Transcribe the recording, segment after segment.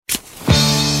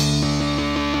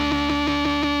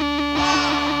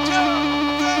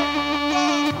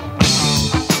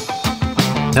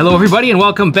Hello, everybody, and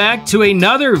welcome back to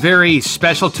another very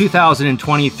special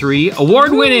 2023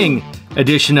 award-winning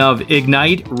edition of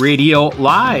Ignite Radio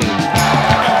Live.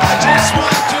 I just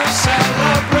want to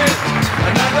celebrate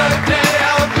another day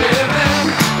of living.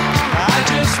 I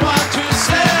just want to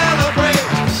celebrate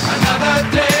another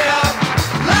day of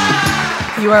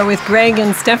life. You are with Greg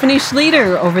and Stephanie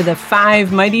Schlueter over the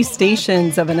 5 mighty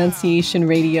stations of Annunciation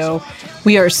Radio.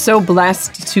 We are so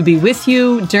blessed to be with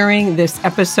you during this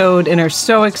episode and are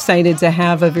so excited to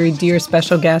have a very dear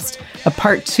special guest, a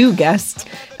part 2 guest,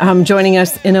 joining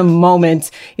us in a moment.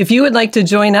 If you would like to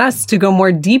join us to go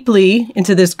more deeply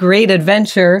into this great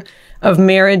adventure of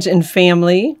marriage and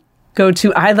family, go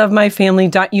to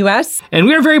ilovemyfamily.us. And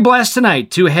we are very blessed tonight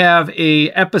to have a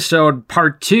episode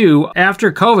part 2.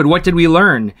 After COVID, what did we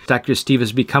learn? Dr. Steve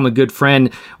has become a good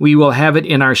friend. We will have it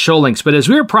in our show links. But as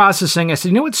we were processing, I said,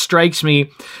 you know what strikes me?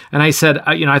 And I said,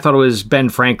 I thought it was Ben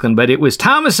Franklin, but it was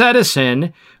Thomas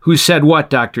Edison who said what,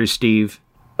 Dr. Steve?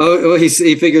 Oh, he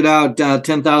figured out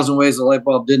 10,000 ways the light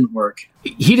bulb didn't work.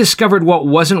 He discovered what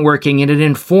wasn't working, and it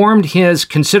informed his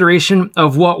consideration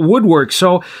of what would work.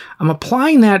 So I'm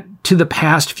applying that to the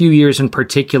past few years in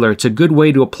particular. It's a good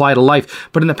way to apply to life.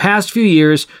 But in the past few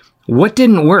years, what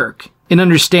didn't work in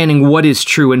understanding what is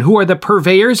true and who are the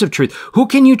purveyors of truth? Who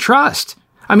can you trust?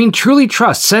 I mean, truly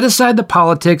trust. Set aside the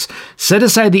politics, set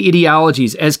aside the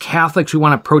ideologies. As Catholics, we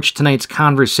want to approach tonight's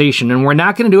conversation, and we're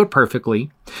not going to do it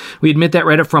perfectly. We admit that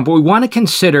right up front, but we want to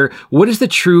consider what is the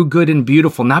true, good, and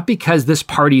beautiful, not because this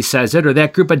party says it or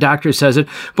that group of doctors says it,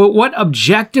 but what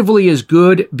objectively is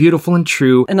good, beautiful, and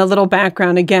true. And a little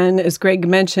background, again, as Greg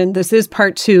mentioned, this is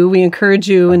part 2. We encourage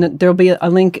you, and there'll be a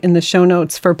link in the show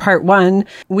notes for part 1.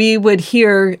 We would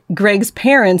hear Greg's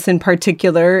parents in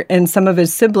particular and some of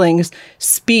his siblings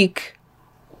speak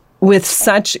with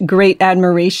such great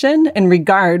admiration and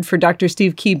regard for Dr.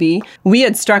 Steve Keeby. We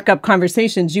had struck up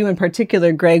conversations, you in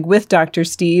particular, Greg, with Dr.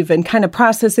 Steve and kind of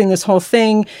processing this whole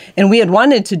thing. And we had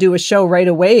wanted to do a show right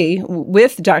away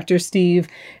with Dr. Steve.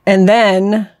 And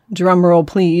then, drum roll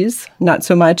please, not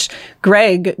so much,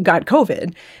 Greg got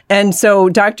COVID. And so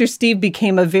Dr. Steve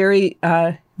became a very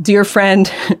dear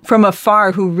friend from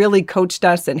afar who really coached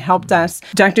us and helped us.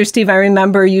 Dr. Steve, I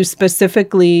remember you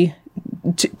specifically,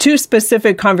 2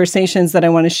 specific conversations that I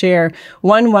want to share.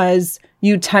 One was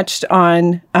you touched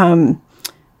on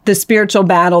the spiritual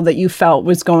battle that you felt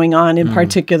was going on in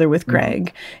particular with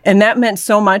Greg. And that meant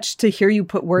so much to hear you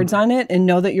put words on it and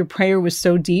know that your prayer was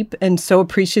so deep and so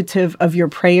appreciative of your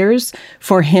prayers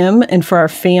for him and for our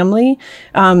family.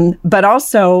 But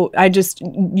also,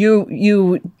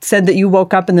 you said that you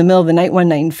woke up in the middle of the night one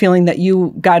night and feeling that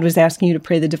God was asking you to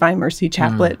pray the Divine Mercy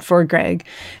Chaplet for Greg.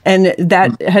 And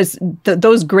that has,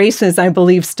 those graces, I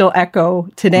believe, still echo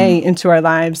today into our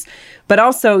lives. But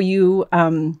also you,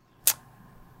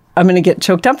 I'm going to get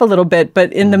choked up a little bit,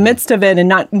 but in the midst of it and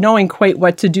not knowing quite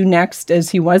what to do next as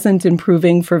he wasn't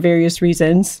improving for various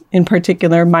reasons, in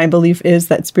particular, my belief is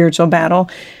that spiritual battle,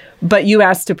 but you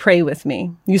asked to pray with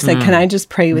me. You said, can I just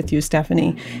pray with you,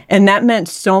 Stephanie? And that meant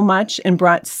so much and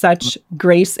brought such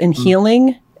grace and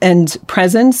healing and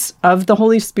presence of the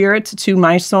Holy Spirit to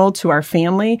my soul, to our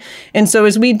family. And so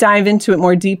as we dive into it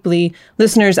more deeply,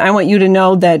 listeners, I want you to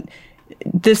know that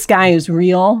this guy is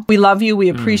real. We love you. We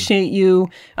appreciate you.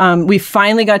 We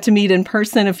finally got to meet in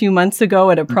person a few months ago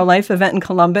at a pro-life event in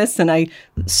Columbus, and I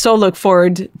so look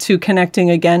forward to connecting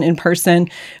again in person.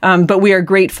 But we are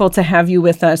grateful to have you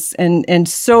with us and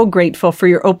so grateful for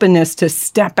your openness to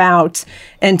step out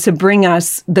and to bring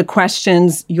us the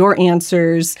questions, your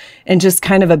answers, and just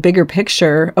kind of a bigger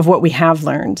picture of what we have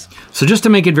learned. So just to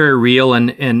make it very real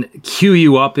and cue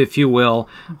you up, if you will,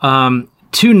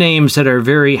 2 names that are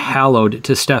very hallowed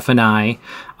to Steph and I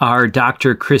are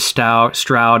Dr. Chris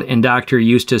Stroud and Dr.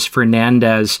 Eustace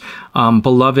Fernandez,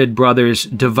 beloved brothers,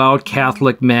 devout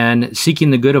Catholic men seeking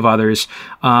the good of others.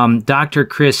 Dr.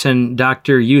 Chris and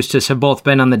Dr. Eustace have both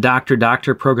been on the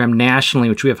Doctor program nationally,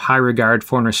 which we have high regard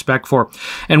for and respect for.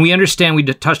 And we understand, we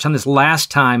touched on this last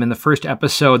time in the first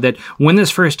episode, that when this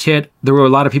first hit, there were a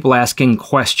lot of people asking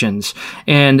questions.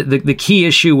 And the key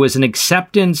issue was an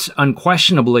acceptance,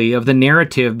 unquestionably, of the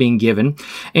narrative being given.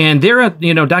 And there,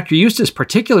 Dr. Eustace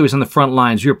particularly was on the front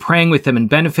lines. We were praying with him and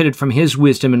benefited from his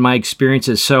wisdom and my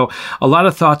experiences. So a lot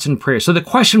of thoughts and prayers. So the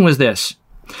question was this,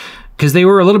 because they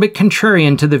were a little bit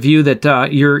contrarian to the view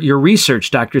that your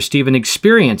research, Dr. Stephen,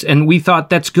 experience. And we thought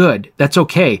that's good. That's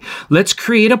okay. Let's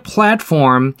create a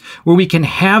platform where we can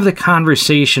have the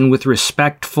conversation with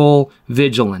respectful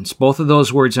vigilance. Both of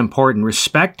those words important.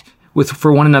 Respect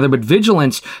for one another, but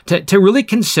vigilance to really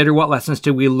consider what lessons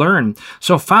did we learn.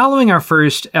 So following our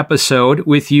first episode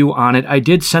with you on it, I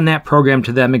did send that program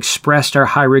to them, expressed our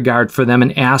high regard for them,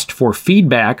 and asked for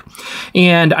feedback.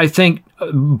 And I think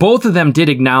both of them did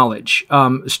acknowledge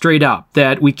straight up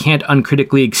that we can't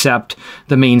uncritically accept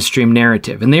the mainstream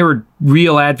narrative. And they were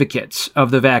real advocates of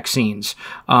the vaccines.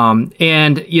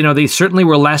 And, they certainly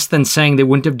were less than saying they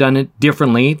wouldn't have done it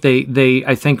differently. They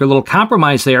I think, are a little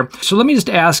compromised there. So let me just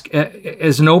ask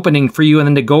as an opening for you, and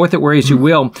then to go with it where as you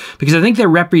will, because I think they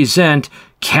represent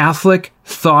Catholic,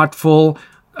 thoughtful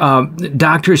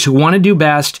doctors who want to do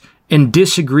best and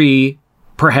disagree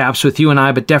perhaps with you and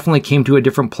I, but definitely came to a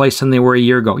different place than they were a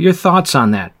year ago. Your thoughts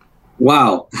on that?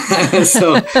 Wow.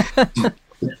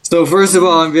 So first of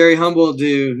all, I'm very humbled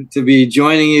to be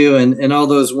joining you and all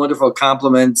those wonderful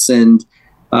compliments. And,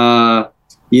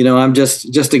 I'm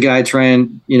just a guy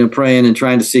praying and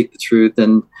trying to seek the truth.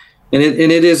 And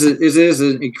it is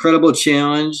an incredible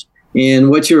challenge.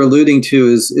 And what you're alluding to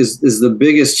is the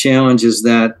biggest challenge is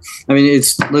that,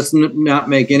 let's not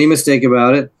make any mistake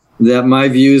about it, that my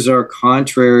views are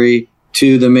contrary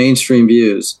to the mainstream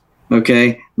views.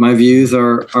 Okay, my views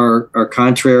are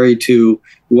contrary to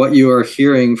what you are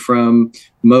hearing from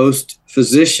most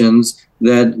physicians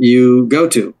that you go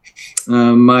to.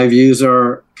 My views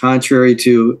are contrary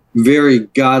to very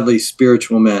godly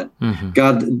spiritual men,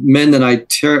 men that I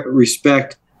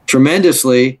respect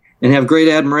tremendously and have great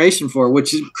admiration for,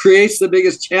 which creates the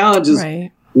biggest challenges.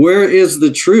 Right. Where is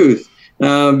the truth?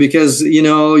 Because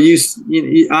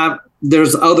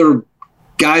there's other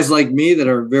guys like me that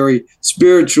are very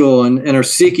spiritual and are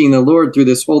seeking the Lord through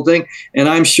this whole thing, and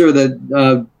I'm sure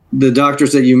that the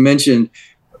doctors that you mentioned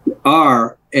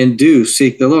are and do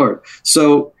seek the Lord.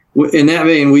 So in that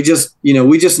vein, we just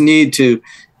need to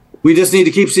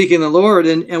keep seeking the Lord.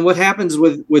 And what happens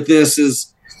with this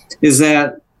is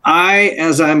that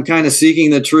as I'm kind of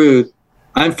seeking the truth,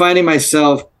 I'm finding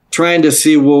myself trying to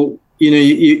see,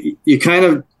 you kind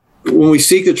of, when we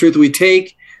seek the truth, we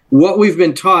take what we've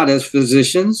been taught as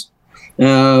physicians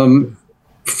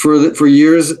for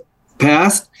years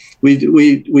past. We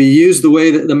use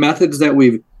the methods that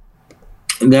we've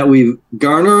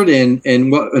garnered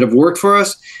and what have worked for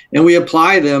us, and we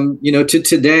apply them, to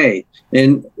today.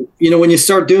 And when you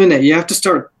start doing that, you have to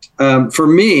start. For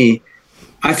me,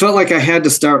 I felt like I had to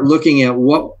start looking at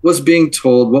what was being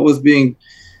told, what was being,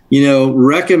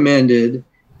 recommended.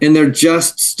 And there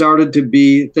just started to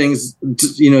be things,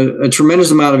 a tremendous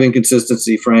amount of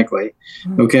inconsistency, frankly.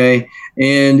 Okay.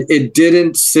 And it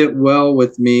didn't sit well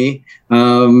with me.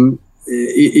 The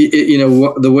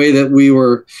way that we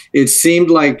were, it seemed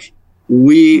like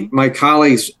my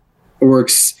colleagues were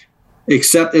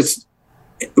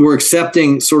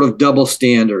accepting sort of double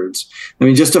standards.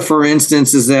 Just for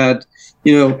instance, is that,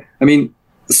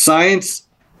 science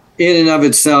in and of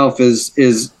itself is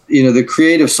the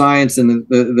creative science and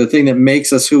the thing that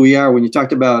makes us who we are. When you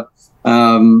talked about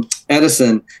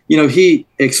Edison, he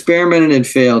experimented and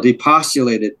failed. He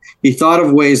postulated. He thought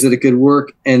of ways that it could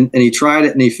work, and he tried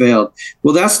it and he failed.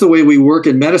 Well, that's the way we work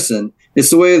in medicine.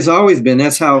 It's the way it's always been.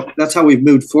 That's how we've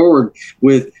moved forward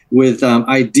with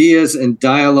ideas and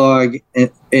dialogue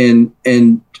and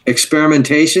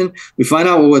experimentation. We find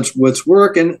out what's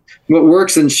working, what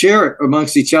works, and share it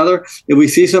amongst each other. If we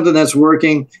see something that's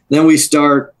working, then we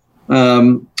start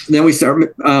designing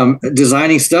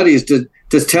studies to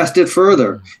test it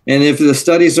further. And if the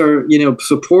studies are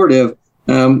supportive,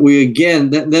 we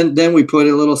put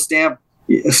a little stamp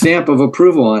of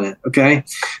approval on it. Okay.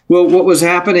 Well, what was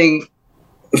happening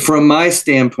from my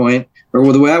standpoint,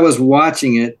 or the way I was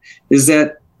watching it, is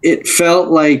that it felt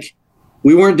like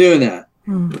we weren't doing that.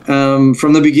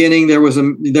 From the beginning, there were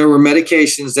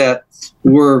medications that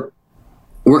were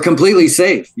completely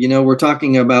safe. We're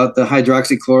talking about the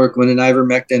hydroxychloroquine and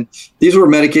ivermectin. These were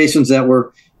medications that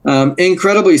were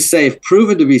incredibly safe,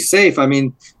 proven to be safe.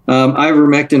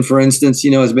 Ivermectin, for instance,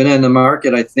 has been in the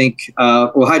market, I think,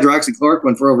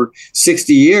 hydroxychloroquine for over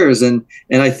 60 years. And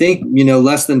I think,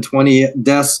 less than 20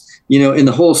 deaths, in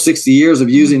the whole 60 years of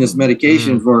using this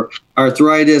medication for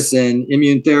arthritis and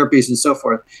immune therapies and so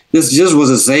forth. This just was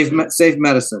a safe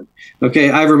medicine. Okay.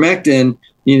 Ivermectin,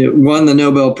 won the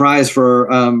Nobel Prize for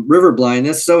river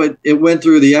blindness. So it went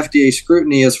through the FDA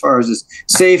scrutiny as far as its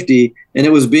safety, and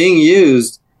it was being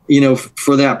used,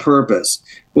 for that purpose.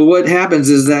 Well, what happens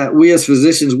is that we as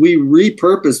physicians, we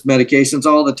repurpose medications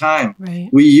all the time. Right.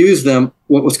 We use them,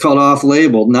 what was called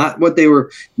off-label, not what they were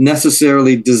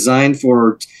necessarily designed for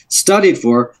or studied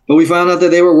for, but we found out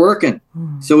that they were working.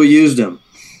 So we used them.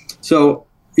 So,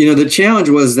 the challenge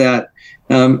was that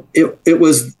it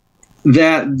was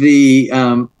that the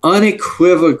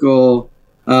unequivocal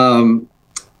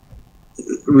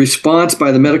response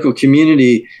by the medical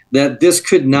community that this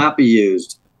could not be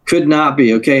used, could not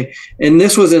be, okay? And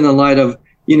this was in the light of,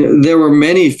 there were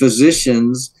many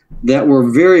physicians that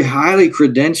were very highly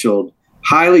credentialed,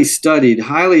 highly studied,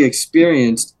 highly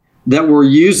experienced, that were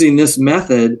using this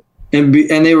method, and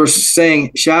they were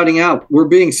shouting out, we're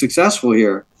being successful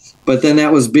here. But then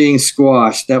that was being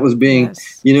squashed. That was being,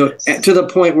 to the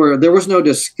point where there was no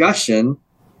discussion.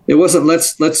 It wasn't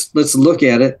let's look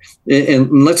at it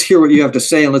and let's hear what you have to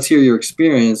say and let's hear your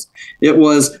experience. It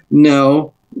was,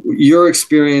 no, your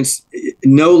experience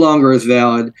no longer is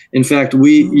valid. In fact,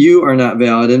 you are not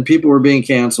valid, and people were being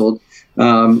canceled.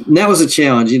 And that was a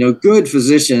challenge. Good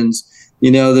physicians.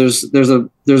 There's a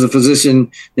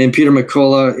physician named Peter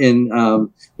McCullough in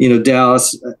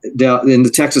Dallas, in the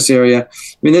Texas area. I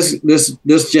mean,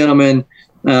 this gentleman,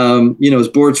 is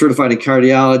board certified in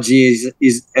cardiology.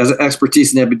 He's has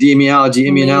expertise in epidemiology,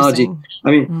 immunology. Amazing.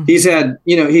 I mean, he's had,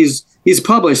 he's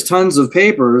published tons of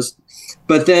papers,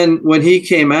 but then when he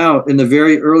came out in the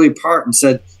very early part and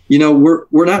said,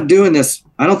 we're not doing this.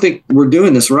 I don't think we're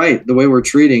doing this right. The way we're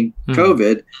treating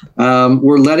COVID,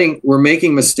 we're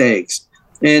making mistakes.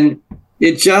 And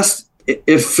it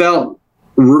felt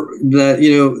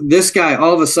that, this guy,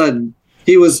 all of a sudden,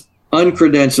 he was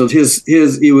uncredentialed. He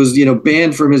was,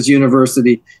 banned from his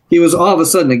university. He was all of a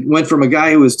sudden, it went from a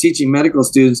guy who was teaching medical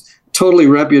students, totally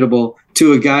reputable,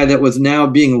 to a guy that was now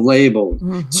being labeled.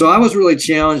 Mm-hmm. So I was really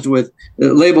challenged with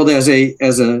labeled as a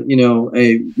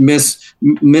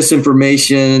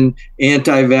misinformation,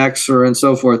 anti-vaxxer, and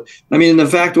so forth. I mean, the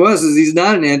fact is he's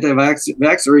not an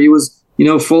anti-vaxxer. He was,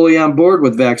 fully on board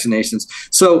with vaccinations.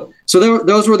 So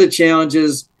those were the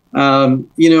challenges. The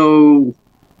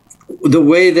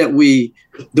way that we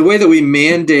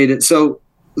mandated. So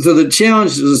the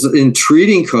challenge was in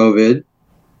treating COVID.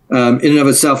 In and of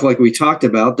itself, like we talked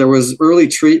about, there was early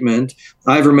treatment,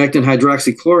 ivermectin,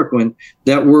 hydroxychloroquine,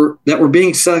 that were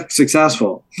being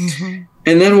successful. Mm-hmm.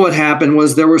 And then what happened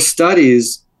was there were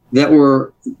studies that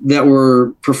were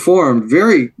performed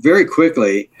very, very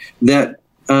quickly that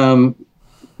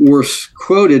were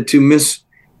quoted to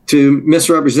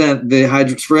misrepresent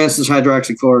for instance,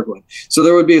 hydroxychloroquine. So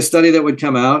there would be a study that would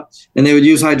come out, and they would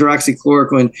use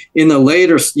hydroxychloroquine in the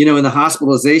later, in the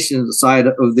hospitalization side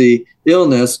of the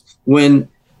illness, when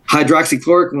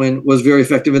hydroxychloroquine was very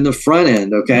effective in the front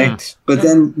end. Okay. Yeah. But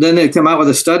then they'd come out with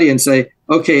a study and say,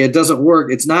 okay, it doesn't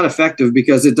work. It's not effective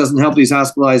because it doesn't help these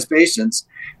hospitalized patients.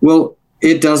 Well,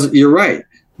 it doesn't. You're right.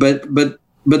 But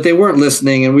they weren't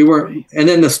listening, and we weren't. And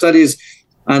then the studies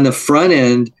on the front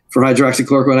end for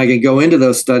hydroxychloroquine, I can go into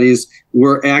those studies,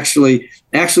 were actually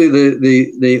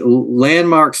the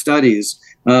landmark studies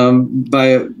by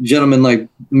a gentleman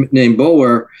named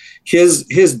Boulware.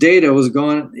 His data was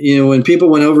going, when people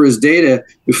went over his data,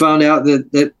 we found out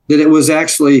that it was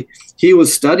actually, he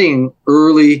was studying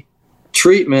early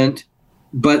treatment,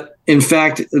 but in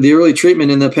fact, the early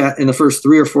treatment in the first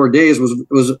 3 or 4 days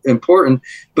was important.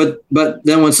 But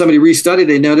then when somebody restudied,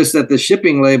 they noticed that the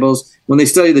shipping labels, when they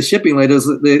studied the shipping labels,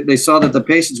 they saw that the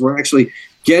patients were actually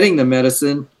getting the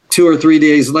medicine 2 or 3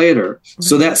 days later.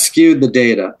 So that skewed the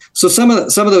data. So some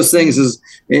of those things is,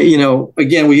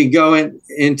 again, we can go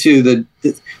into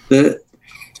the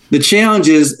challenge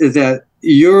is that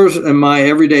yours and my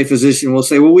everyday physician will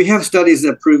say, well, we have studies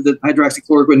that prove that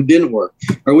hydroxychloroquine didn't work,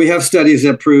 or we have studies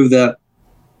that prove that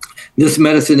this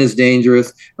medicine is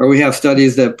dangerous, or we have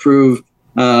studies that prove,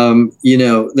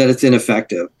 that it's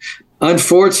ineffective.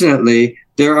 Unfortunately,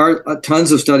 there are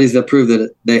tons of studies that prove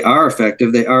that they are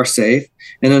effective, they are safe.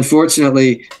 And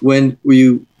unfortunately, when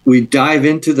we dive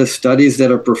into the studies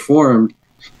that are performed,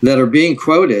 that are being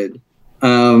quoted,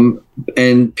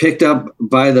 and picked up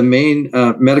by the main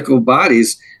medical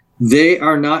bodies, they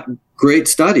are not great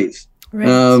studies. Right.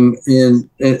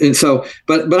 And so,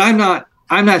 but I'm not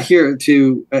here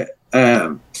to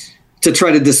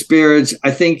try to disparage. I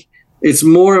think it's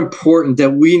more important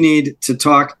that we need to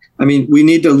talk. I mean, we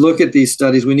need to look at these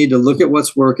studies. We need to look at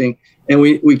what's working, and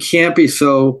we can't be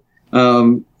so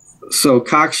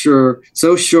cocksure,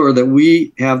 so sure that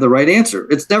we have the right answer.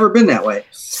 It's never been that way.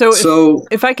 So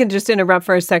if I could just interrupt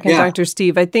for a second, yeah. Dr.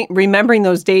 Steve, I think remembering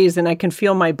those days, and I can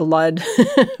feel my blood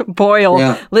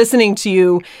boil listening to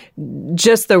you,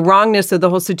 just the wrongness of the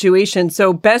whole situation.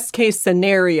 So best case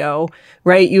scenario,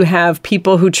 right? You have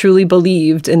people who truly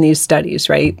believed in these studies,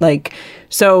 right?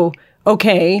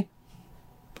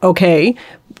 Okay.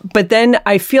 But then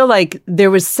I feel like there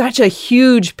was such a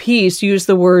huge piece, use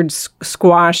the word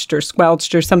squashed or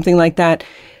squelched or something like that.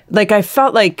 Like I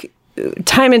felt like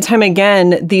time and time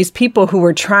again, these people who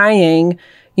were trying,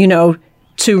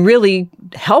 to really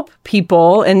help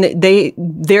people. And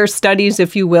their studies,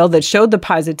 if you will, that showed the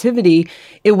positivity,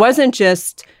 it wasn't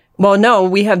just, well, no,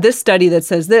 we have this study that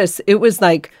says this. It was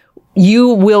like, you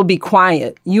will be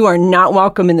quiet. You are not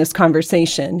welcome in this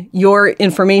conversation. Your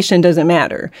information doesn't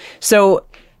matter. So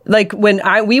like when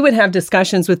we would have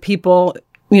discussions with people,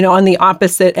 on the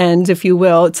opposite end, if you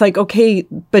will, it's like, okay,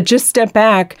 but just step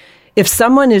back. If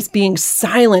someone is being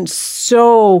silent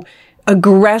so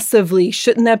aggressively,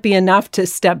 shouldn't that be enough to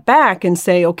step back and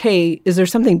say, okay, is there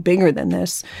something bigger than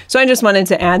this? So I just wanted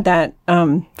to add that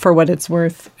for what it's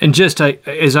worth. And just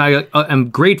as I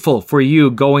am grateful for you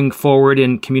going forward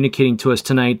and communicating to us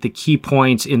tonight the key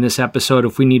points in this episode.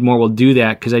 If we need more, we'll do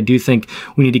that, because I do think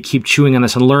we need to keep chewing on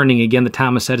this and learning, again, the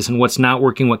Thomas Edison, what's not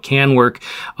working, what can work.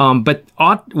 But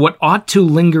what ought to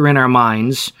linger in our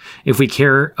minds, if we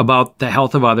care about the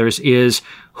health of others, is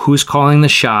who's calling the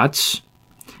shots,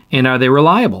 and are they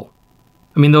reliable?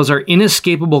 I mean, those are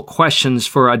inescapable questions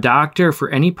for a doctor, for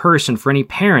any person, for any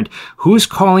parent. Who's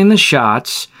calling the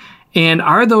shots? And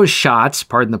are those shots,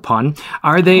 pardon the pun,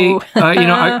 are they,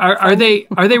 are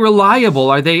they reliable?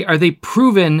 Are they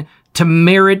proven to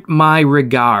merit my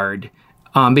regard?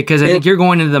 Because I think you're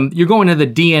going to the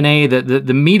DNA,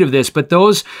 the meat of this. But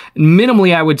those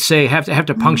minimally, I would say, have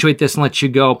to punctuate this and let you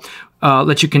go.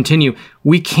 Let you continue.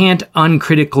 We can't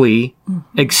uncritically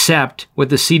accept what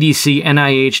the CDC,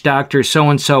 NIH, Dr.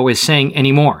 so-and-so is saying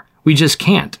anymore. We just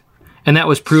can't. And that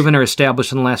was proven or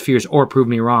established in the last few years, or prove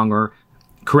me wrong, or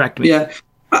correct me. Yeah.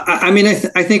 I mean,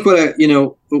 I think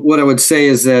what I would say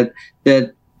is that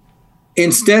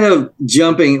instead of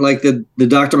jumping like the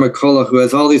Dr. McCullough, who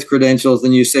has all these credentials,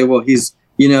 and you say, well,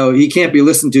 he can't be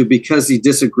listened to because he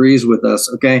disagrees with us.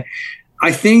 Okay.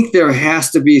 I think there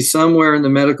has to be somewhere in the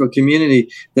medical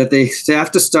community that they have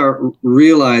to start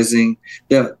realizing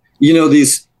that,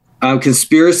 these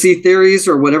conspiracy theories,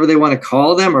 or whatever they want to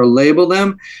call them or label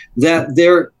them, that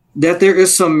there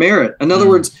is some merit. In other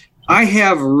words, I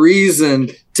have reason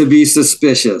to be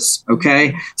suspicious.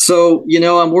 Okay. So,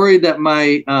 I'm worried that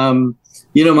my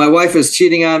wife is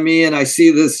cheating on me, and I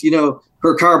see this,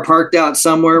 her car parked out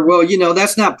somewhere. Well,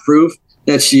 that's not proof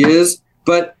that she is,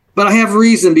 but I have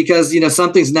reason because,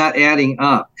 something's not adding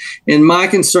up. And my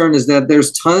concern is that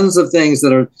there's tons of things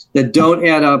that don't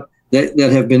add up, that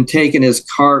have been taken as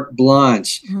carte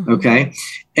blanche. Okay.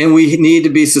 And we need to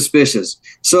be suspicious.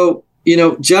 So,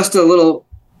 just a little,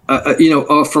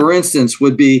 for instance,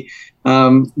 would be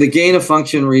the gain of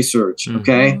function research.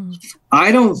 Okay.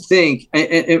 I don't think,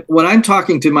 and when I'm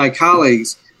talking to my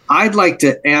colleagues, I'd like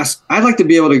to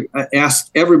be able to ask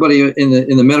everybody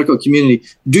in the medical community,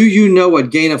 do you know what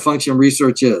gain of function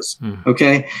research is?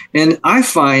 Okay. And I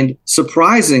find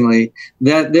surprisingly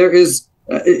that there is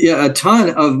a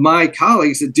ton of my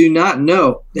colleagues that do not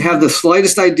have the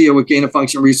slightest idea what gain of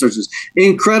function research is.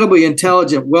 Incredibly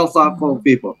intelligent, well thoughtful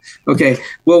people. Okay.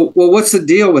 Well, what's the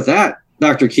deal with that,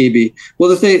 Dr. Kebe? Well,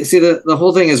 the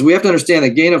whole thing is we have to understand that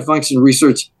gain of function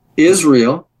research is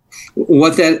real.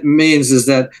 What that means is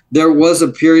that there was a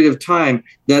period of time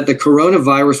that the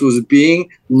coronavirus was being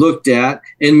looked at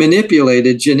and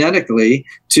manipulated genetically.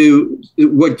 To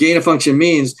what gain of function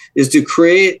means is to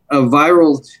create a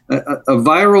viral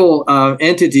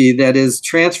entity that is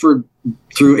transferred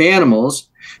through animals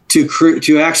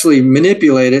to actually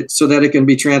manipulate it so that it can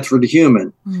be transferred to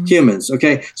humans.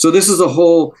 Okay, so this is a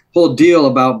whole deal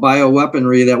about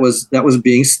bioweaponry that was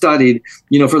being studied,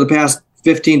 for the past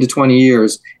 15 to 20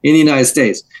 years in the United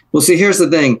States. Well, see, here's the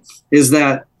thing: is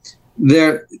that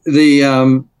the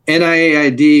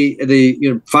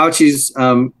NIAID, Fauci's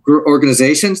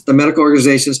organizations, the medical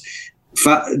organizations,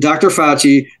 Dr.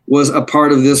 Fauci was a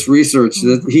part of this research.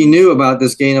 That he knew about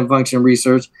this gain of function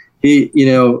research. He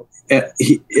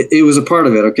was a part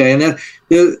of it. Okay, and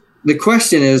the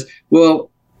question is,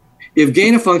 well, if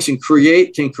gain of function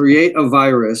can create a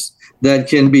virus that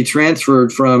can be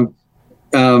transferred from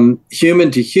human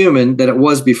to human, that it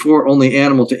was before only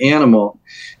animal to animal,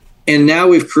 and now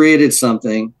we've created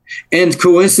something, and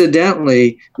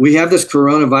coincidentally we have this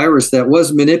coronavirus that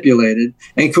was manipulated,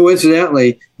 and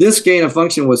coincidentally this gain of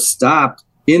function was stopped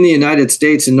in the United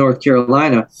States in North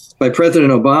Carolina by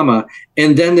President Obama,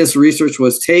 and then this research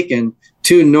was taken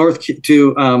to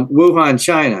Wuhan,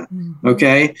 China.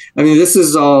 Okay, I mean this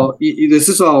is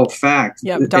all fact.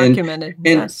 Yeah, documented.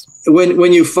 And yes.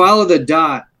 when you follow the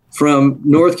dot from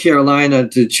North Carolina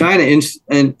to China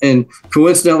and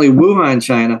coincidentally Wuhan,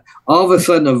 China, all of a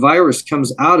sudden a virus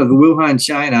comes out of Wuhan,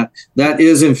 China that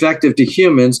is infective to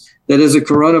humans, that is a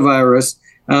coronavirus.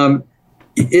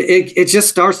 It just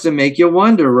starts to make you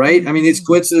wonder, right? I mean, these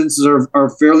coincidences are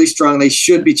fairly strong. They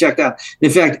should be checked out. In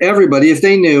fact, everybody, if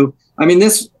they knew, I mean,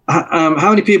 this how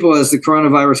many people has the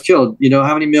coronavirus killed?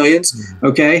 How many millions?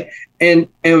 Okay. And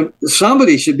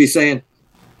somebody should be saying,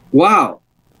 wow,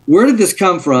 where did this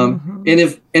come from? And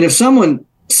if someone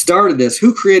started this,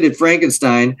 who created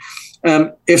Frankenstein?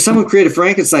 If someone created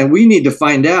Frankenstein, we need to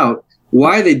find out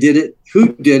why they did it,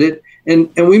 who did it, and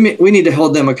we need to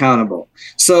hold them accountable.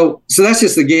 So that's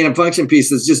just the gain of function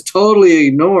piece that's just totally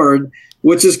ignored,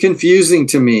 which is confusing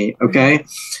to me. Okay.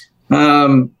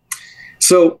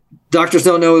 So doctors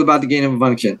don't know about the gain of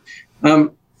function.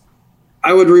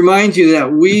 I would remind you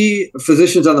that we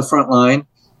physicians on the front line,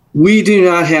 we do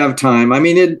not have time. I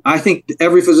mean, I think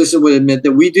every physician would admit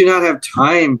that we do not have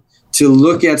time to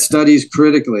look at studies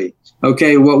critically.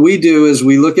 Okay, what we do is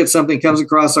we look at something comes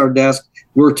across our desk.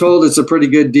 We're told it's a pretty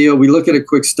good deal. We look at a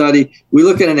quick study. We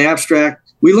look at an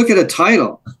abstract. We look at a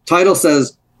title. Title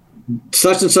says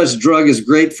such and such drug is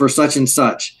great for such and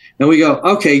such. And we go,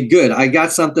 okay, good. I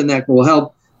got something that will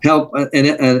help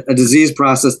a disease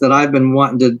process that I've been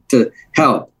wanting to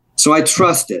help. So I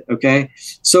trust it. Okay.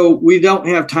 So we don't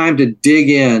have time to dig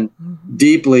in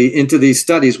deeply into these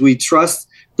studies. We trust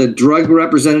the drug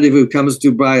representative who comes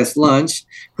to buy us lunch,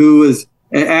 who is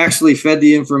actually fed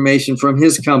the information from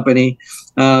his company,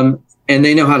 and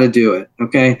they know how to do it.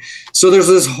 Okay. So there's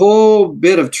this whole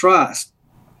bit of trust.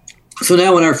 So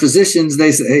now when our physicians,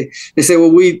 they say,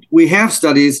 well, we have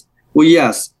studies. Well,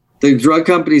 yes, the drug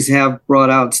companies have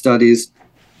brought out studies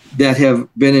that have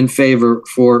been in favor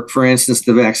for instance,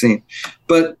 the vaccine.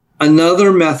 But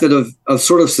another method of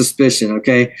sort of suspicion,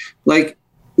 okay? Like,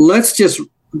 let's just,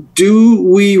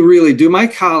 do my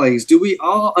colleagues, do we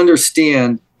all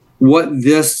understand what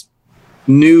this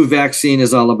new vaccine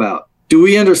is all about? Do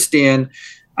we understand?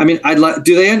 I mean,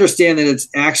 do they understand that it's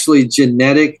actually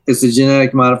genetic? It's a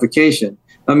genetic modification,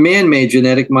 a man-made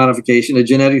genetic modification, a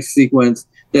genetic sequence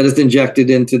that is injected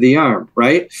into the arm,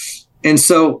 right? And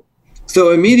so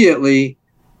immediately,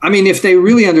 I mean, if they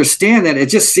really understand that, it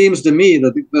just seems to me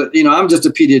that, I'm just a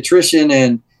pediatrician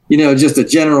and, just a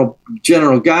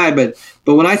general guy. But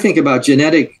when I think about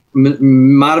genetic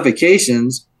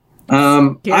modifications,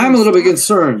 I'm a little bit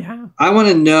concerned. Yeah. I want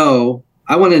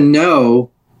to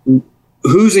know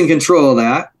who's in control of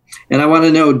that. And I want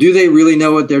to know, do they really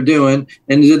know what they're doing?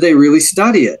 And did they really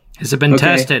study it? Has it been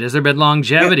tested? Has there been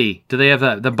longevity? Do they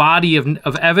have the body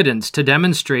of evidence to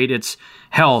demonstrate its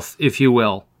health, if you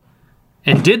will?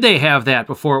 And did they have that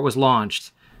before it was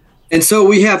launched? And so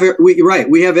we have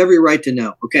every right to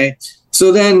know. Okay.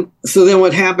 So then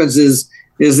what happens is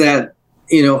that,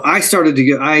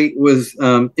 I was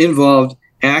involved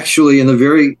actually in the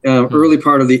very early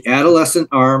part of the adolescent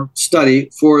arm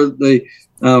study for the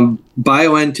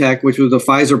BioNTech, which was the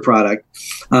Pfizer product,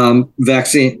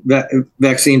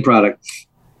 vaccine product.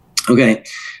 Okay.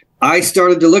 I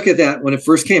started to look at that when it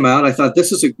first came out. I thought,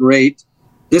 this is great.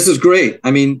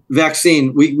 I mean,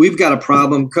 vaccine, we've got a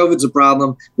problem. COVID's a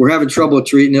problem. We're having trouble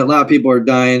treating it. A lot of people are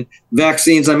dying.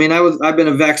 Vaccines. I mean, I've been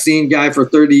a vaccine guy for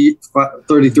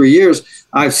 33 years.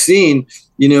 I've seen,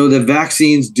 that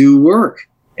vaccines do work.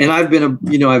 And I've been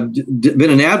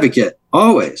an advocate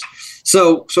always.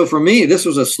 So for me, this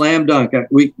was a slam dunk.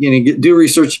 We do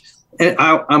research, and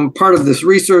I'm part of this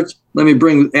research. Let me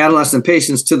bring adolescent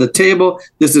patients to the table.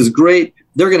 This is great.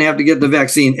 They're going to have to get the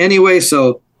vaccine anyway.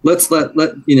 So let's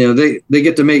they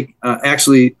get to make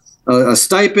actually a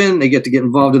stipend. They get to get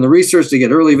involved in the research. They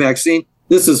get early vaccine.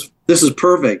 This is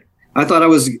perfect. I thought I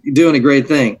was doing a great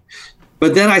thing,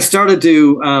 but then I started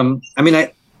to.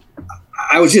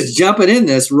 I was just jumping in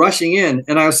this, rushing in,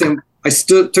 and I was saying,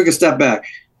 took a step back.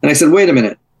 And I said, wait a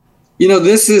minute,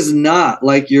 this is not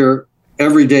like your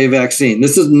everyday vaccine.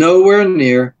 This is nowhere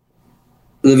near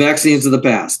the vaccines of the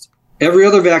past. Every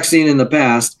other vaccine in the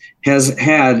past has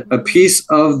had a piece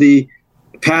of the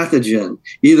pathogen,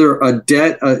 either a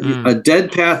dead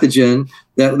pathogen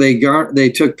that they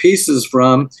took pieces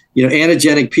from,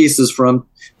 antigenic pieces from,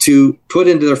 to put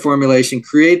into their formulation,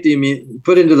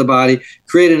 put into the body,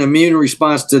 create an immune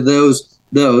response to those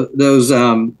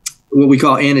what we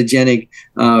call antigenic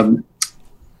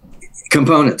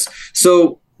components.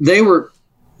 So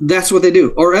that's what they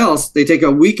do. Or else they take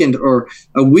a weakened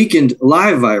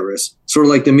live virus, sort of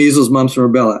like the measles, mumps,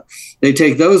 and rubella. They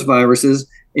take those viruses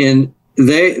and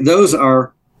those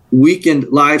are weakened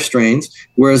live strains,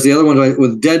 whereas the other one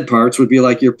with dead parts would be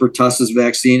like your pertussis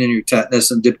vaccine and your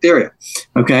tetanus and diphtheria.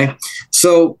 Okay.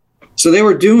 So they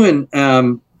were doing,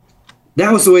 that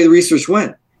was the way the research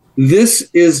went. This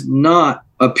is not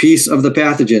a piece of the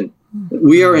pathogen.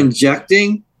 We are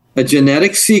injecting a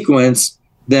genetic sequence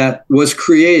that was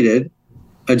created,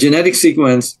 a genetic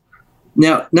sequence.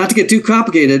 Now, not to get too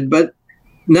complicated, but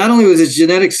not only was this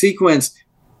genetic sequence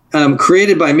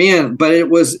created by man, but it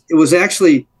was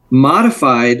actually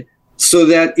modified so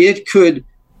that it could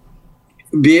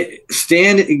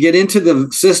get into the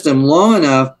system long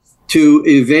enough to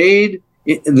evade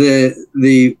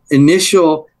the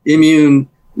initial immune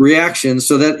reaction,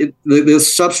 so that the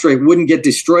substrate wouldn't get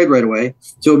destroyed right away.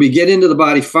 So it would get into the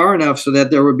body far enough so that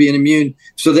there would be an immune,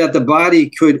 so that the body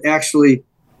could actually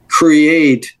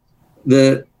create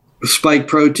the spike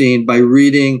protein by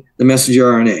reading the messenger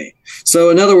RNA. So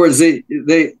in other words,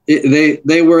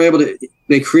 they were able to,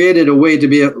 they created a way to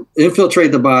be able to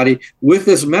infiltrate the body with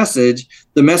this message.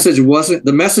 The messenger wasn't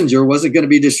going to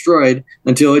be destroyed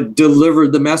until it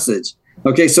delivered the message.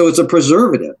 Okay, so it's a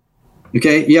preservative.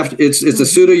 Okay, it's a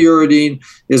pseudouridine,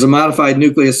 is a modified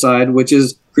nucleoside, which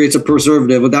creates a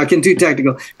preservative. Without getting too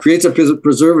technical, creates a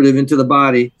preservative into the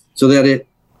body so that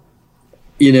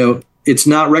it's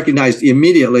not recognized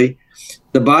immediately.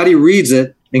 The body reads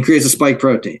it and creates a spike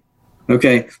protein.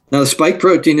 Okay, now the spike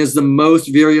protein is the most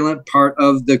virulent part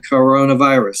of the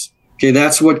coronavirus. Okay,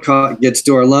 that's what gets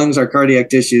to our lungs, our cardiac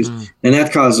tissues, and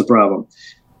that causes a problem.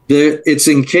 It's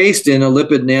encased in a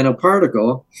lipid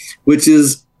nanoparticle,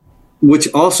 which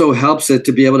also helps it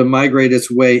to be able to migrate its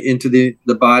way into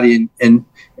the body and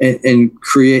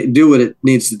do what it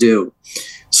needs to do.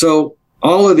 So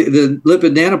all of the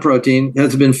lipid nanoprotein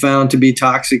has been found to be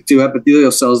toxic to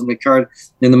epithelial cells in the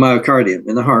myocardium,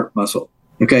 in the heart muscle.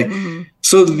 Okay. Mm-hmm.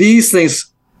 So these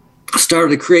things started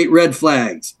to create red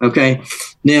flags. Okay.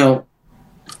 Now,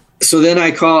 so then I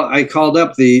called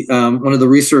up one of the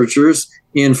researchers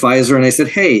in Pfizer, and I said,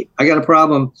 "Hey, I got a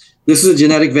problem. This is a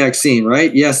genetic vaccine,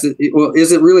 right?" "Yes." "Well,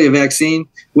 is it really a vaccine?"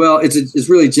 "Well, it's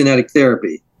really genetic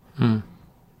therapy."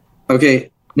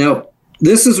 Okay. Now,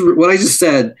 this is what I just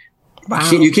said. Wow.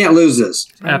 You can't lose this.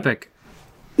 Epic.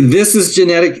 This is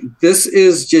genetic. This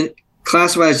is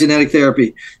classified as genetic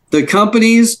therapy. The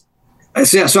companies.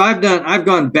 So I've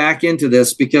gone back into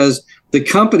this because the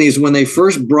companies, when they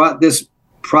first brought this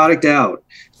product out,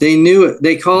 they knew it.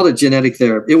 They called it genetic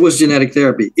therapy. It was genetic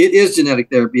therapy. It is genetic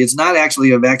therapy. It's not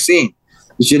actually a vaccine.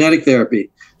 It's genetic therapy.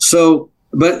 So,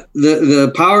 but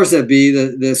the powers that be,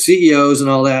 the CEOs and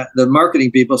all that, the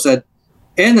marketing people said,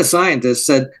 and the scientists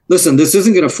said, "Listen, this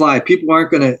isn't going to fly. People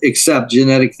aren't going to accept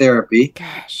genetic therapy.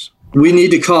 Gosh. We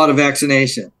need to call it a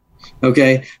vaccination."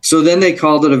 Okay. So then they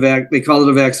called it a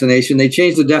vaccination. They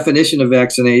changed the definition of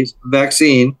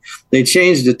vaccine. They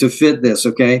changed it to fit this.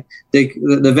 Okay.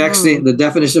 The vaccine, the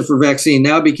definition for vaccine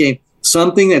now became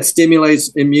something that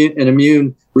stimulates an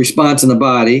immune response in the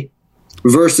body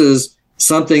versus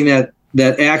something that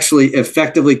actually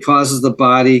effectively causes the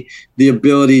body the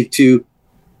ability to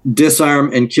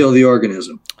disarm and kill the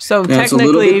organism. So now,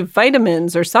 technically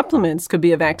vitamins or supplements could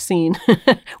be a vaccine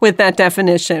with that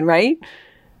definition, right?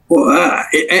 Well, I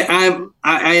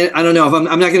don't know if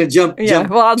I'm not going to jump. Yeah,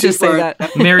 well, I'll just say that.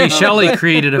 Mary Shelley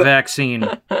created a vaccine.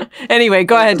 Anyway,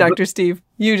 go ahead, Dr. Steve.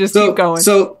 You just keep going.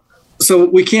 So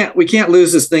we can't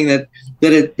lose this thing that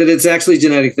it's actually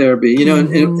genetic therapy. And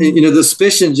the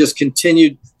suspicion just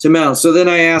continued to mount. So then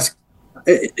I asked,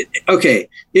 okay,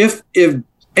 if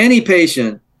any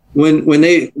patient when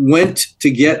they went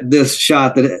to get this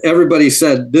shot that everybody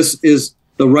said this is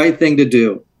the right thing to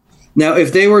do. Now,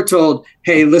 if they were told,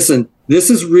 "Hey, listen, do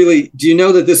you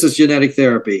know that this is genetic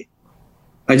therapy?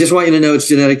 I just want you to know it's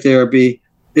genetic therapy.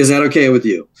 Is that okay with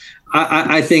you?"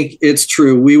 I think it's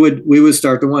true. We would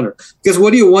start to wonder, because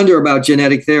what do you wonder about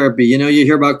genetic therapy? You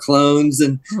hear about clones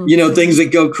and, things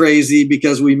that go crazy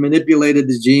because we manipulated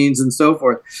the genes and so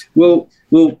forth. Well,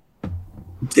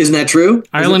 isn't that true?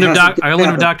 Island of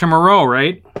Dr. Moreau,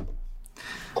 right?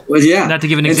 Well, yeah. Not to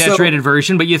give an exaggerated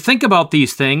version, but you think about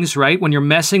these things, right? When you're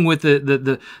messing with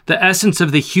the essence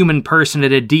of the human person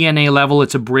at a DNA level,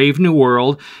 it's a brave new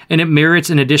world, and it merits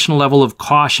an additional level of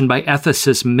caution by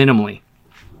ethicists minimally.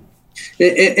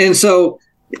 And so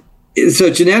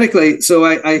genetically,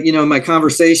 I in my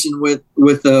conversation with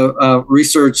the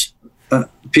research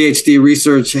PhD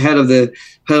research head of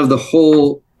the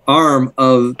whole arm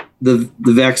of the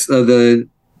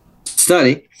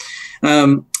study.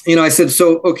 I said,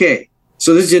 so this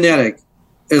is genetic.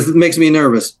 It makes me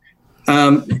nervous.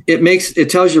 It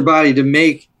tells your body to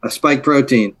make a spike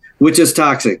protein, which is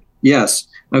toxic. Yes.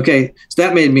 Okay. So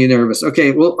that made me nervous.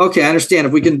 Okay. Well, okay. I understand.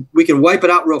 If we can wipe it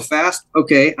out real fast.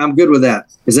 Okay. I'm good with that.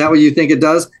 Is that what you think it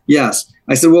does? Yes.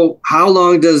 I said, well, how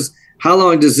long does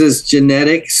this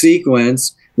genetic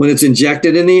sequence, when it's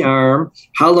injected in the arm,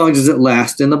 how long does it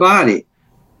last in the body?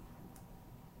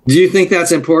 Do you think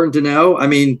that's important to know? I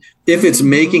mean, if it's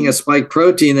making a spike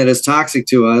protein that is toxic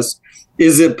to us,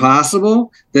 is it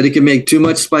possible that it can make too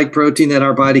much spike protein that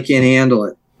our body can't handle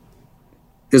it?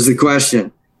 Is the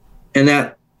question. And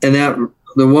that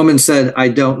the woman said, "I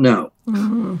don't know."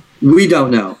 We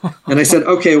don't know. And I said,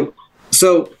 okay,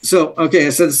 okay. I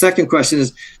said, the second question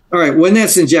is, all right, when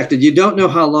that's injected, you don't know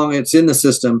how long it's in the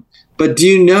system, but do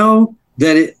you know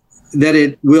that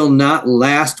it will not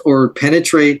last or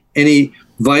penetrate any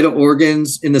vital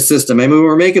organs in the system? I mean,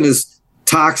 we're making this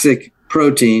toxic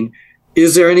protein.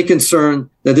 Is there any concern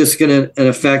that this is going to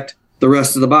affect the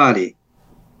rest of the body?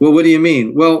 Well, what do you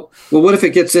mean? Well, what if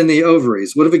it gets in the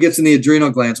ovaries? What if it gets in the adrenal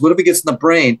glands? What if it gets in the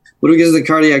brain? What if it gets in the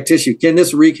cardiac tissue? Can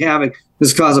this wreak havoc?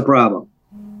 This cause a problem?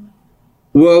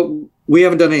 Well, we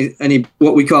haven't done any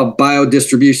what we call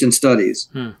biodistribution studies,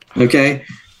 okay,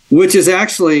 which is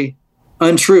actually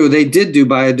untrue. They did do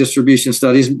biodistribution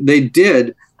studies. They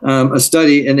did a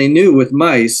study, and they knew with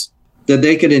mice that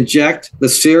they could inject the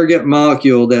surrogate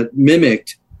molecule that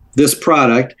mimicked this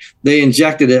product. They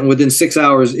injected it, and within 6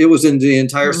 hours, it was in the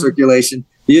entire circulation,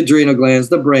 the adrenal glands,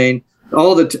 the brain,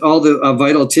 all the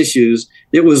vital tissues.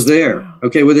 It was there,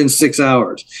 okay, within 6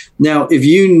 hours. Now, if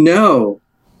you know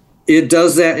it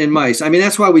does that in mice, I mean,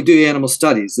 that's why we do animal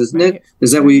studies, isn't it?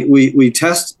 Is that we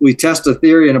test a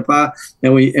theory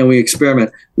and we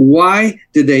experiment. Why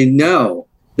did they know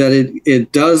that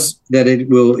it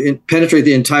will penetrate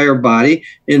the entire body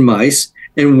in mice?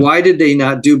 And why did they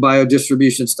not do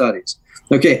biodistribution studies?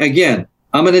 Okay, again,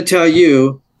 I'm going to tell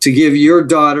you to give your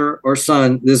daughter or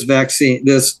son this vaccine,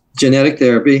 this genetic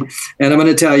therapy, and I'm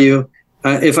going to tell you,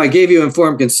 if I gave you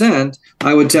informed consent,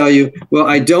 I would tell you, well,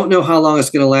 I don't know how long it's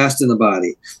going to last in the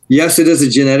body. Yes, it is a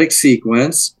genetic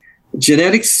sequence. I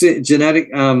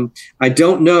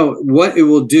don't know what it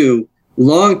will do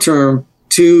long-term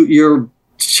to your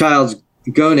child's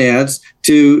gonads,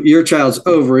 to your child's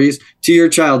ovaries, to your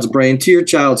child's brain, to your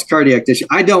child's cardiac tissue.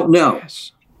 I don't know.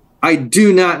 Yes. I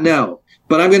do not know,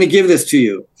 but I'm going to give this to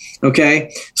you.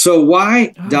 Okay. So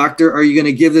why, doctor, are you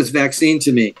going to give this vaccine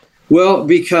to me? Well,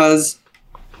 because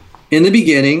in the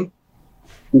beginning,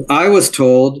 I was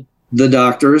told, the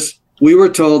doctors, we were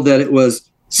told that it was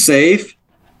safe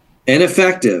and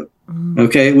effective.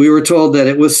 Okay. We were told that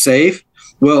it was safe.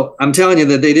 Well, I'm telling you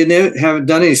that they haven't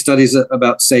done any studies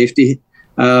about safety.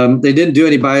 They didn't do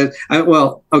any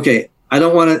okay. I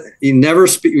don't want to, you never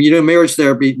speak, marriage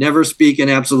therapy, never speak in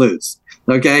absolutes.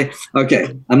 Okay.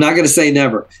 I'm not going to say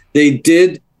never. They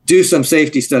did do some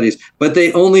safety studies, but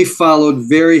they only followed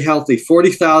very healthy,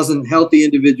 40,000 healthy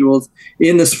individuals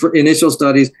in this initial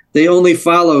studies. They only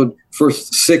followed for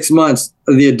 6 months,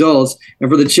 the adults, and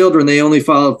for the children, they only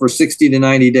followed for 60 to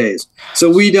 90 days. So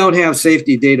we don't have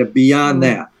safety data beyond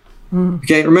that.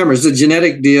 Okay, remember, it's a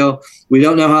genetic deal. We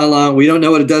don't know how long. We don't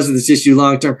know what it does to the tissue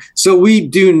long term. So we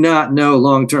do not know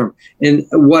long term and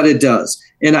what it does.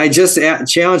 And I just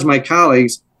challenge my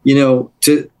colleagues, to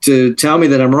tell me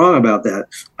that I'm wrong about that.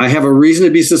 I have a reason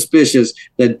to be suspicious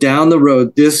that down the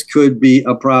road this could be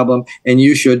a problem, and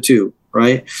you should too,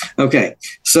 right? Okay,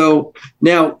 so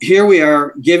now here we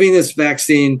are giving this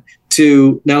vaccine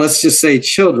to, now let's just say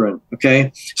children.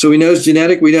 Okay, so we know it's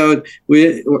genetic. We know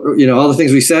all the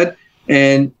things we said.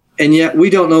 And yet we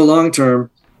don't know long term.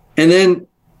 And then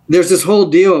there's this whole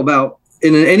deal about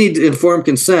in any informed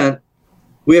consent,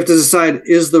 we have to decide,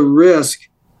 is the risk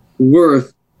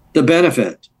worth the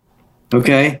benefit?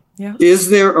 Okay. Yeah. Is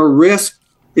there a risk?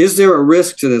 Is there a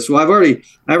risk to this? Well, I've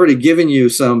already given you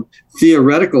some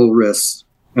theoretical risks.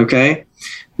 Okay.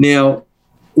 Now,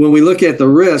 when we look at the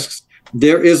risks,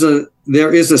 there is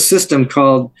a system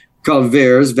called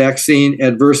VAERS, Vaccine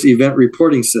Adverse Event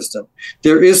Reporting System.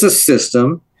 There is a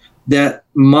system that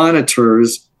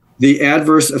monitors the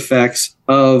adverse effects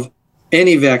of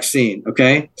any vaccine,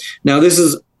 okay? Now, this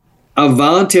is a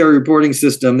voluntary reporting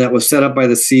system that was set up by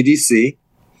the CDC,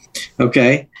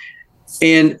 okay?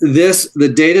 And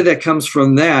the data that comes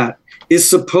from that is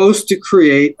supposed to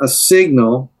create a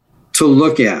signal to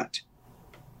look at.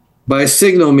 By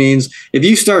signal means, if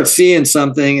you start seeing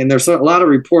something, and there's a lot of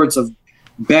reports of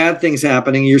bad things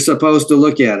happening, you're supposed to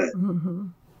look at it.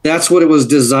 That's what it was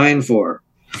designed for.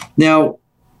 Now,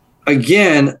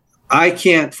 again, I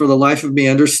can't for the life of me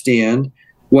understand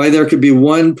why there could be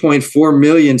 1.4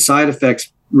 million side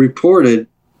effects reported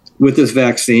with this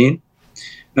vaccine.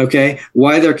 Okay.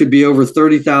 Why there could be over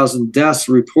 30,000 deaths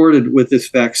reported with this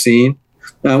vaccine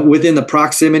within the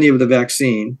proximity of the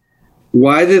vaccine.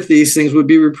 Why that these things would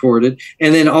be reported.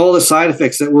 And then all the side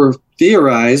effects that were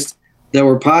theorized, that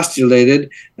were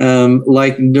postulated,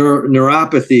 like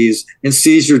neuropathies and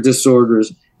seizure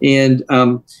disorders and,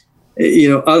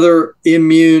 other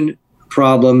immune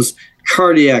problems,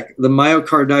 cardiac, the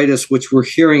myocarditis, which we're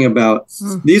hearing about.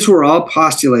 These were all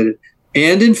postulated.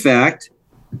 And in fact,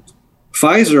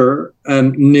 Pfizer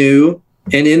knew,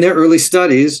 and in their early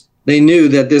studies, they knew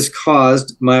that this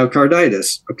caused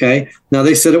myocarditis. Okay. Now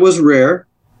they said it was rare.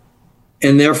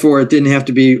 and therefore it didn't have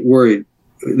to be worried.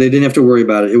 They didn't have to worry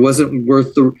about it. It wasn't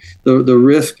worth the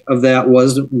risk of that.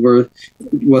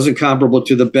 Wasn't comparable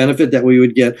to the benefit that we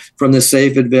would get from the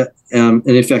safe and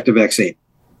effective vaccine.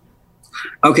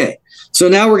 Okay, so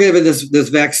now we're given this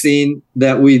vaccine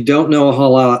that we don't know a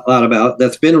whole lot about.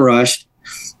 That's been rushed.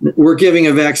 We're giving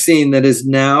a vaccine that is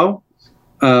now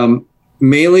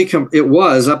mainly. It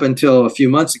was up until a few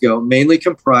months ago mainly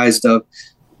comprised of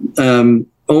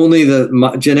only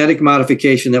the genetic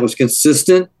modification that was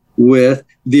consistent with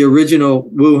the original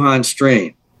Wuhan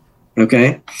strain.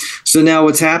 Okay, so now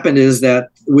what's happened is that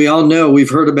we all know, we've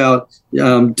heard about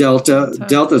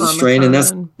Delta strain, and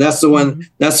that's the one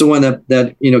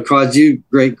that caused you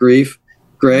great grief,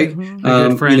 Greg.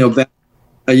 Back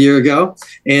a year ago,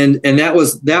 and that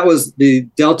was the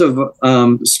Delta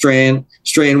strain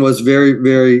was very,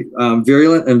 very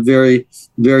virulent and very,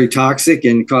 very toxic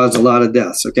and caused a lot of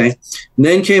deaths. Okay, and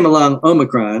then came along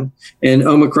Omicron, and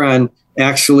Omicron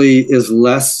actually is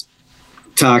less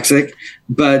toxic,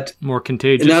 but more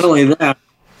contagious. Not only that,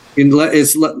 it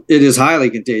is highly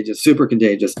contagious, super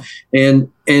contagious,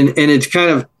 and it's kind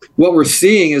of what we're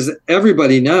seeing is that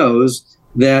everybody knows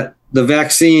that the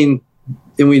vaccine,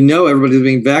 and we know everybody's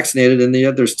being vaccinated, and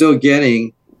yet they're still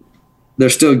getting the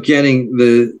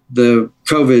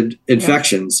COVID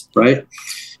infections, right?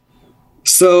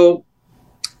 So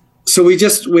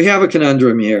we have a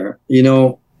conundrum here.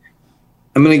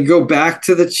 I'm going to go back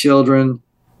to the children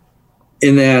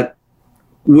in that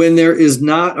when there is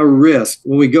not a risk,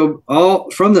 when we go all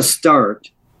from the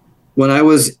start, when I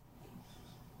was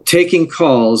taking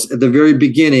calls at the very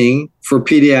beginning for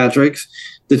pediatrics,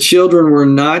 the children were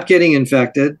not getting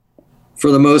infected for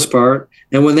the most part.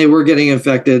 And when they were getting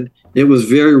infected, it was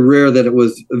very rare that it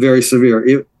was very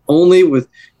severe. Only with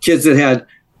kids that had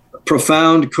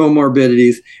profound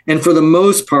comorbidities. And for the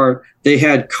most part, they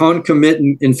had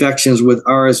concomitant infections with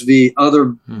RSV,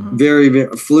 other very,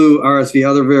 very flu, RSV,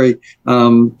 other very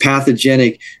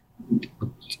pathogenic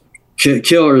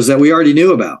killers that we already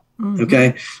knew about.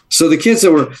 Okay. So the kids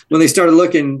that were, when they started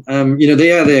looking, they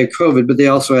had COVID, but they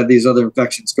also had these other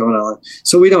infections going on.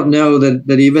 So we don't know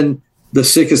that even the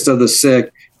sickest of the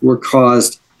sick were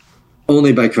caused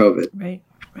only by COVID. Right.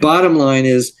 Bottom line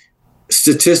is,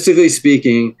 statistically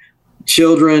speaking,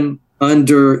 children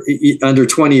under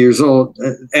 20 years old,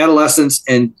 adolescents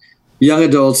and young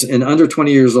adults and under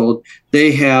 20 years old,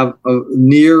 they have a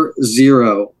near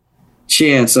zero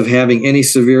chance of having any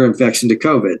severe infection to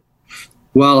COVID.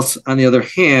 Whilst, on the other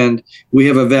hand, we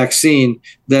have a vaccine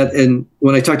that, and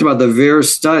when I talked about the VAERS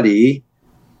study,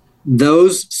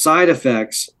 those side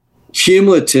effects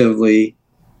cumulatively,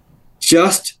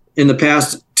 just in the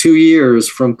past 2 years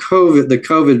from COVID, the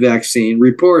COVID vaccine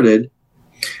reported,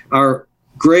 are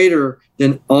greater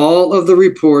than all of the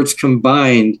reports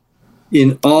combined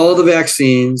in all the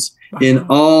vaccines in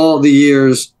all the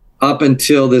years up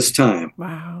until this time.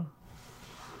 Wow.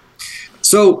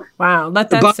 So let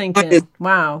that sink in.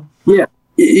 Yeah.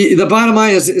 The bottom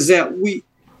line is that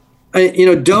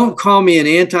don't call me an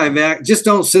anti-vax. Just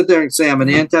don't sit there and say I'm an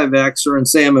anti-vaxxer and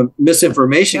say I'm a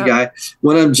misinformation guy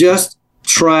when I'm just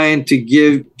trying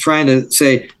to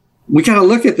say, we got to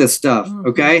look at this stuff.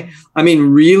 Okay. I mean,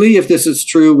 really, if this is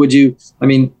true, do you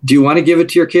want to give it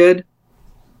to your kid?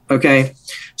 Okay.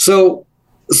 So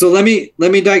let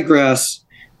me digress,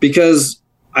 because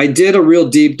I did a real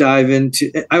deep dive into,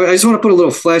 I just want to put a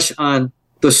little flesh on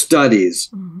the studies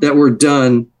that were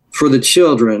done for the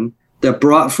children that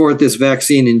brought forth this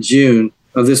vaccine in June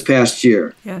of this past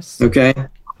year. Yes. Okay.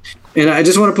 And I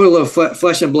just want to put a little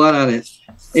flesh and blood on it.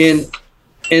 And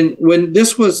when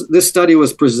this study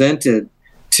was presented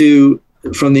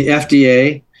from the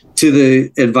FDA to the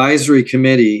advisory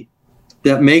committee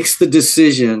that makes the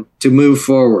decision to move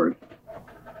forward,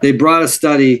 they brought a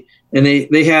study, and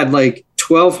they had like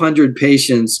 1,200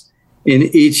 patients in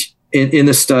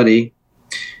the study.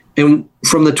 And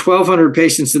from the 1,200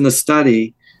 patients in the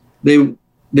study, they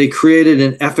created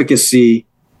an efficacy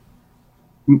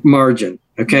margin.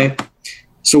 Okay.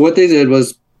 So what they did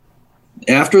was,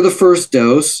 after the first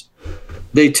dose,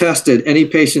 they tested any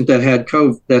patient that had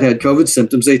COVID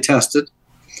symptoms. They tested.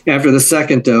 After the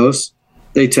second dose,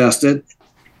 they tested.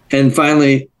 And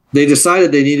finally, they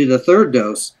decided they needed a third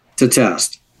dose to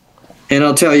test. And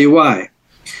I'll tell you why.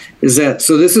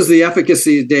 So this is the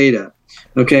efficacy data.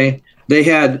 Okay. They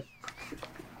had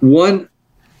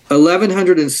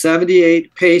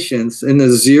 1,178 patients in the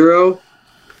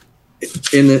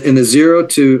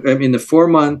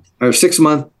 6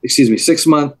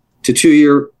 month to 2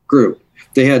 year group.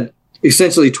 They had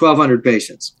essentially 1,200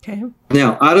 patients. Okay.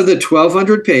 Now, out of the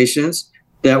 1,200 patients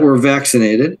that were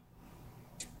vaccinated,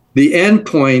 the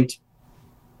endpoint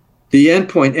the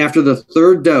endpoint after the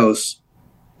third dose,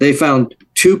 they found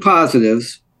 2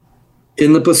 positives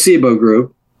in the placebo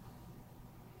group.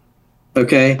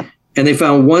 Okay. And they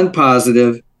found 1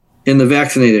 positive in the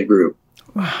vaccinated group.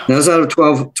 Wow. That was out of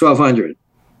 1,200.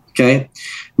 Okay.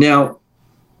 Now,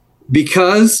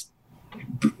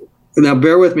 now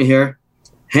bear with me here,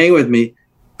 hang with me,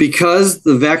 because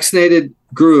the vaccinated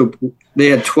group, they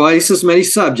had twice as many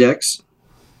subjects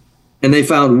and they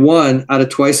found 1 out of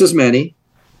twice as many.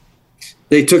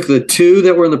 They took the 2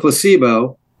 that were in the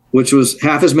placebo, which was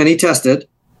half as many tested.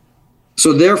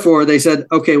 So therefore they said,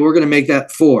 okay, we're going to make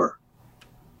that 4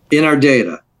 in our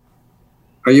data.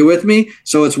 Are you with me?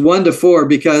 So it's 1 to 4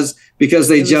 because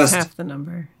they just half the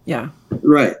number. Yeah.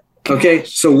 Right. Okay.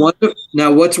 So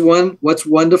now what's 1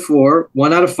 to 4?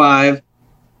 1 out of 5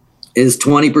 is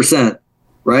 20%,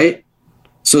 right?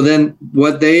 So then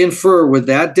what they infer with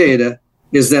that data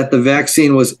is that the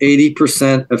vaccine was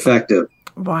 80% effective.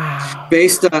 Wow.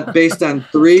 Based on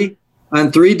 3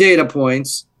 data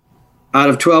points out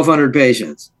of 1,200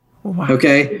 patients. Wow.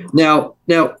 Okay. Now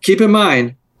keep in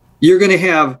mind, you're going to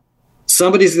have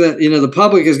somebody's going to, the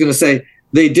public is going to say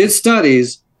they did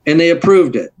studies and they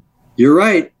approved it. You're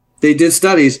right. They did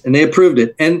studies and they approved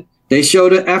it and they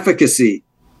showed an efficacy.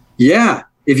 Yeah.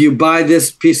 If you buy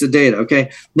this piece of data.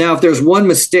 Okay. Now, if there's one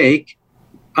mistake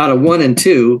out of 1 and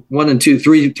 2,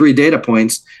 3 data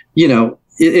points,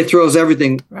 it throws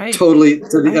everything totally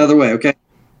to the other way. Okay.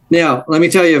 Now, let me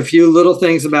tell you a few little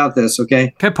things about this,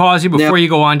 okay? Can I pause you before you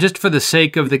go on, just for the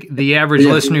sake of the average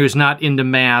listener who's not into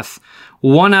math?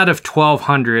 1 out of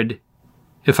 1,200,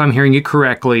 if I'm hearing you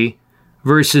correctly,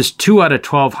 versus 2 out of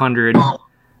 1,200,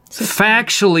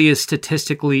 factually is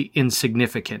statistically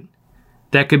insignificant.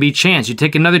 That could be chance. You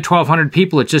take another 1,200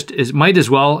 people, it might as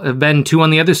well have been 2 on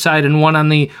the other side and 1 on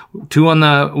the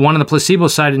placebo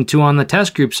side and 2 on the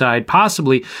test group side,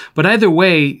 possibly. But either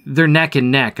way, they're neck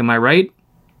and neck. Am I right?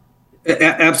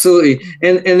 Absolutely.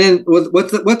 And then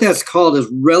what that's called is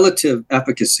relative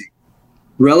efficacy.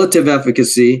 Relative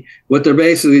efficacy, what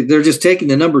they're just taking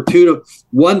the number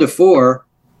 1 to 4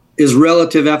 is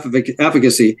relative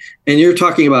efficacy. And you're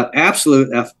talking about absolute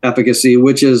efficacy,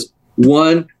 which is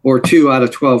 1 or 2 out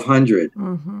of 1,200.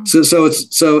 Mm-hmm. So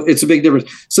it's a big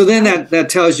difference. So then that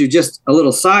tells you, just a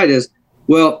little side is,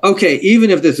 well, okay,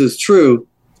 even if this is true,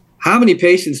 how many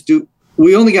patients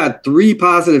we only got 3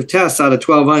 positive tests out of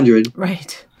 1,200.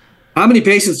 Right. How many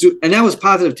patients and that was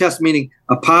positive test, meaning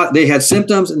they had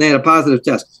symptoms and they had a positive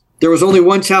test. There was only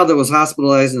 1 child that was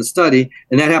hospitalized in the study,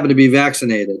 and that happened to be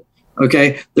vaccinated.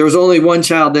 Okay. There was only 1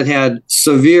 child that had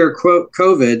severe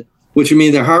COVID, which would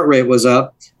mean their heart rate was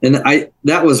up, and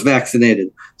that was vaccinated.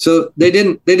 So they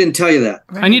didn't tell you that.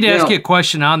 Right. I need to ask you a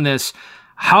question on this.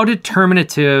 How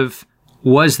determinative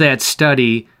was that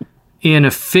study in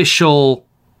official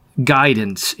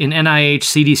guidance, in NIH,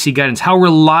 CDC guidance? How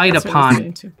relied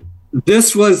upon?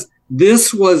 This was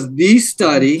the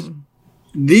study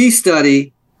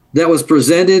that was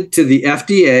presented to the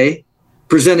FDA,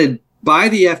 presented by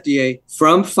the FDA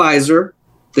from Pfizer.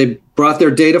 They brought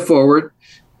their data forward.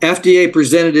 FDA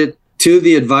presented it to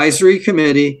the advisory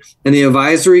committee, and the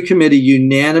advisory committee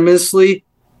unanimously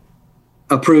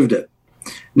approved it.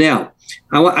 Now,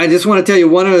 I just want to tell you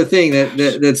one other thing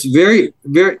that's very,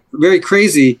 very, very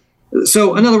crazy.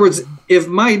 So, in other words, if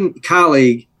my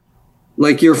colleague,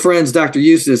 like your friends, Dr.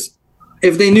 Eustace,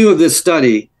 if they knew of this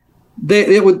study,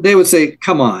 they would say,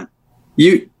 "Come on,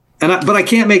 but I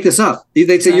can't make this up."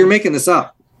 They'd say, "You're making this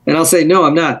up," and I'll say, "No,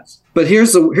 I'm not." But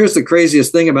here's the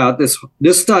craziest thing about this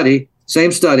study,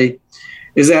 same study,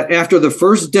 is that after the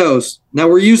first dose, now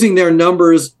we're using their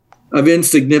numbers of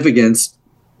insignificance.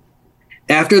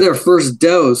 After their first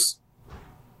dose,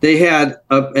 they had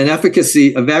a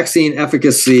vaccine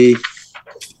efficacy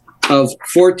of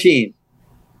 14.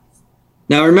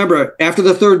 Now remember, after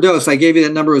the third dose, I gave you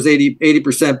that number was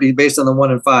 80% based on the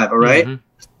 1 and 5. All right.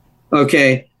 Mm-hmm.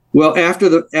 Okay. Well, after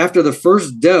the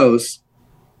first dose,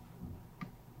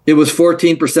 it was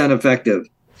 14% effective.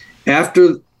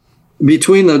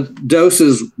 Between the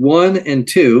doses 1 and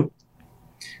 2,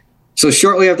 so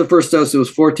shortly after the first dose, it was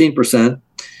 14%.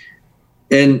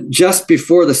 And just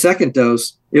before the second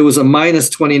dose, it was a minus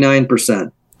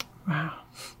 29%. Wow.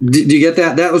 Do you get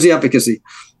that? That was the efficacy.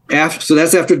 So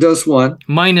that's after dose 1.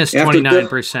 Minus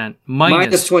 29%.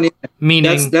 Minus 29.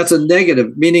 Meaning that's a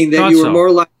negative, meaning that you were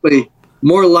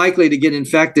more likely to get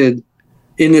infected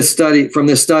in this study. From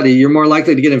this study, you're more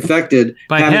likely to get infected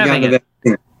by having the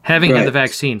vaccine. Having had the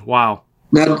vaccine. Wow.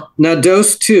 Now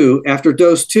dose 2, after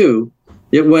dose 2,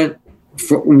 it went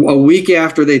for a week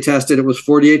after they tested, it was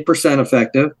 48%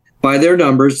 effective by their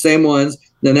numbers, same ones.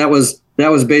 Then that was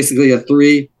basically a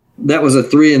 3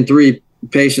 and 3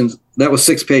 patients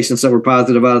 6 patients that were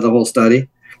positive out of the whole study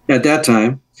at that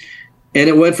time. And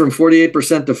it went from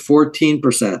 48% to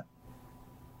 14%.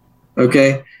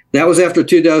 Okay. That was after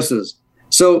 2 doses.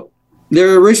 So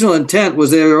their original intent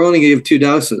was they were only going to give 2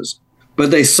 doses,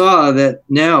 but they saw that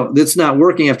now it's not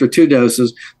working after 2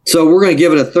 doses. So we're going to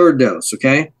give it a 3rd dose.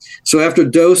 Okay. So after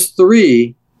dose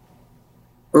 3,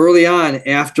 early on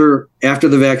after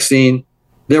the vaccine,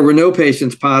 there were no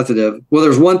patients positive. Well,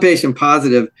 there's 1 patient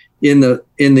positive in the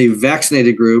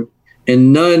vaccinated group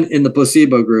and none in the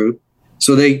placebo group.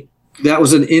 So that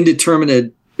was an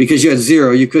indeterminate, because you had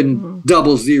 0, you couldn't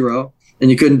double 0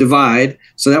 and you couldn't divide.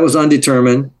 So that was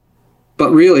undetermined.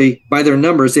 But really, by their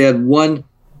numbers, they had 1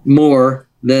 more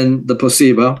than the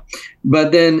placebo.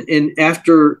 But then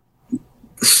after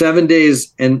 7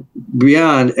 days and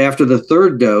beyond, after the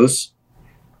 3rd dose,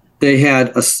 they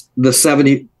had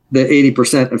the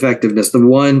 80% effectiveness, the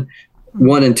 1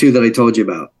 and 2 that I told you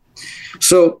about.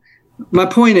 So my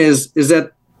point is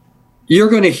that you're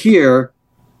going to hear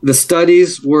the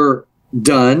studies were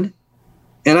done,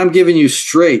 and I'm giving you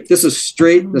this is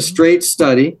the straight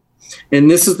study,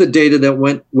 and this is the data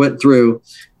that went through,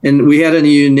 and we had a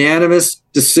unanimous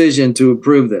decision to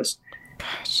approve this.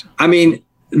 I mean,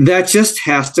 that just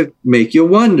has to make you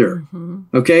wonder.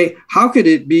 Okay, how could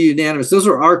it be unanimous? Those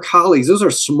are our colleagues. Those are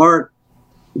smart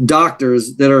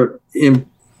doctors that are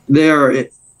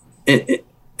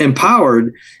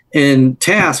empowered and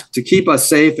tasked to keep us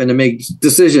safe and to make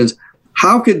decisions.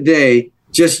 How could they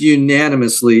just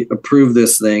unanimously approve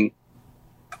this thing?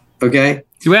 Okay.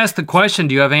 You asked the question,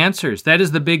 do you have answers? That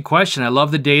is the big question. I love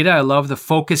the data. I love the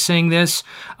focusing this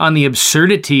on the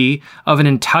absurdity of an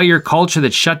entire culture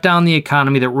that shut down the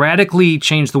economy, that radically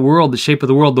changed the world, the shape of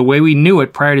the world, the way we knew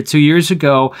it prior to 2 years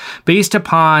ago, based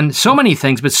upon so many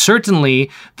things, but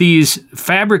certainly these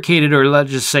fabricated, or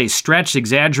let's just say stretched,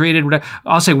 exaggerated,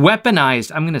 I'll say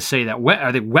weaponized, I'm going to say that,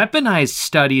 are they weaponized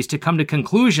studies to come to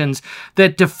conclusions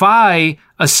that defy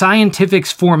a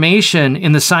scientific's formation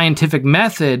in the scientific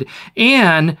method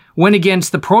and went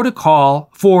against the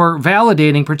protocol for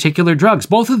validating particular drugs.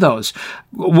 Both of those.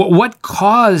 What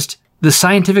caused the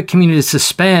scientific community to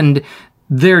suspend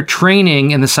their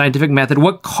training in the scientific method?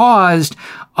 What caused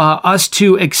us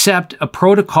to accept a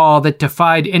protocol that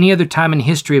defied any other time in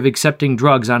history of accepting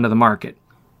drugs onto the market?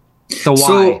 The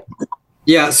why.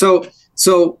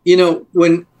 So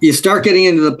when you start getting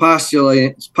into the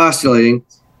postulating,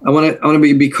 I want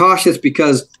to be cautious,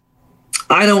 because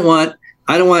I don't want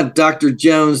Dr.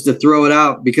 Jones to throw it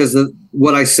out because of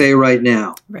what I say right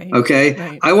now. Right. Okay.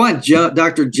 Right. I want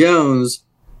Dr. Jones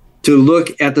to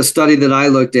look at the study that I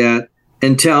looked at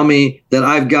and tell me that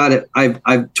I've got it.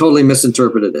 I've totally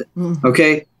misinterpreted it.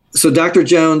 Okay. So Dr.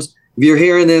 Jones, if you're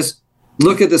hearing this,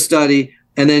 look at the study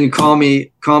and then call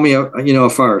me a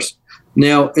farce.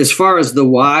 Now, as far as the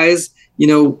whys,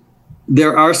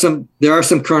 there are some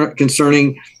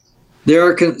concerning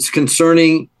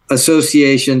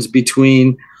associations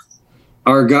between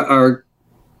our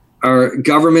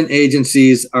government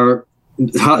agencies, our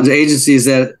agencies,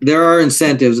 that there are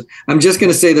incentives. I'm just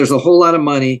going to say there's a whole lot of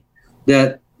money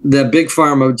that big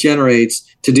pharma generates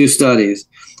to do studies,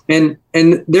 and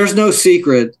there's no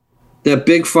secret that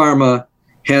big pharma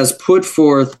has put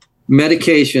forth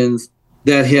medications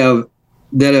that have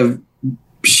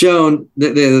shown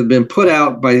that they have been put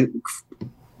out by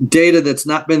data that's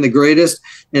not been the greatest,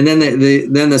 and then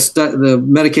the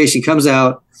medication comes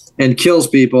out and kills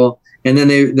people, and then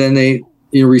they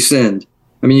rescind.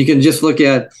 I mean, you can just look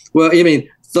at,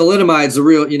 thalidomide's a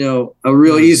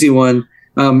real easy one.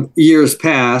 Years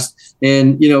past,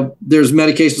 and there's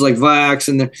medications like Vioxx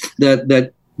and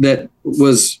that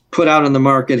was put out on the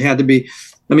market, had to be.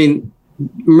 I mean,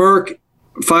 Merck,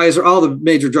 Pfizer, all the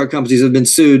major drug companies have been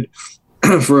sued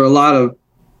for a lot of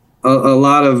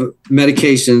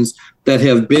medications that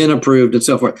have been approved and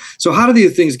so forth. So how do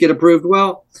these things get approved?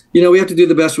 Well, we have to do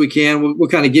the best we can. We'll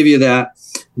kind of give you that.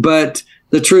 But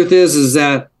the truth is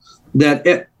that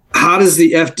how does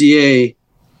the FDA,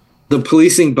 the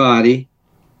policing body,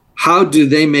 how do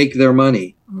they make their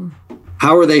money?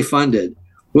 How are they funded?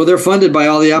 Well, they're funded by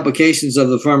all the applications of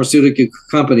the pharmaceutical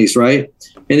companies, right?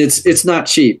 And it's not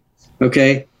cheap.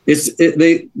 Okay.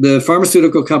 The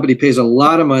pharmaceutical company pays a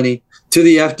lot of money to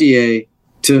the FDA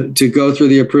to go through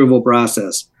the approval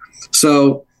process.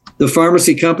 So the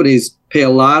pharmacy companies pay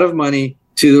a lot of money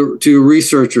to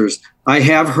researchers. I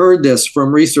have heard this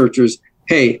from researchers.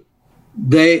 Hey,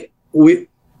 they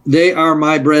are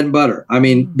my bread and butter. I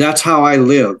mean, that's how I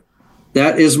live.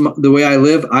 That is the way I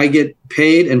live. I get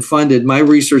paid and funded. My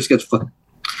research gets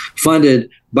funded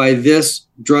by this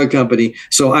drug company,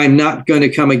 so I'm not going to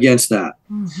come against that.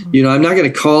 You know, I'm not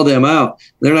going to call them out.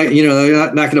 They're not, you know,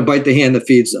 they're not going to bite the hand that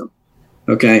feeds them.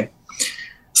 Okay.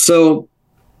 So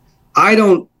I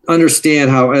don't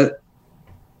understand how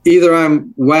either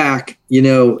I'm whack, you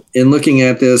know, in looking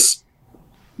at this,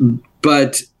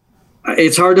 but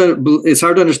it's hard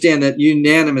to understand that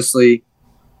unanimously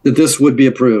that this would be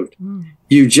approved.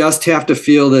 You just have to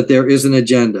feel that there is an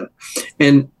agenda,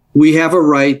 and we have a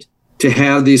right to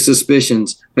have these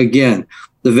suspicions. Again,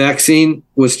 the vaccine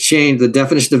was changed. The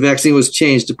definition of vaccine was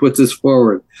changed to put this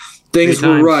forward. Things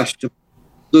were rushed.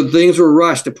 Things were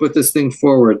rushed to put this thing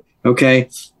forward. Okay,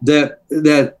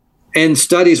 and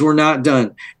studies were not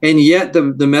done, and yet the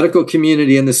medical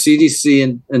community and the CDC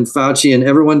and Fauci and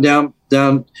everyone down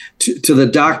to the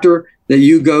doctor that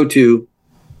you go to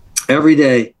every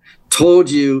day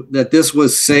told you that this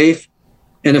was safe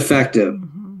and effective,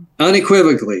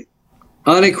 unequivocally.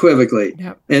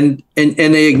 Yep. And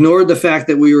they ignored the fact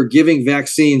that we were giving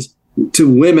vaccines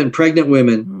to women, pregnant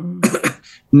women.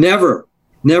 Never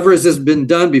has this been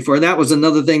done before. And that was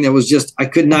another thing that was just, I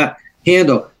could not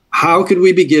handle. How could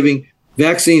we be giving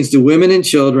vaccines to women and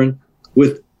children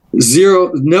with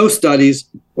no studies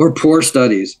or poor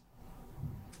studies?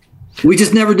 We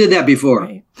just never did that before.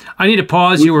 Right. I need to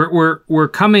pause you. We're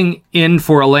coming in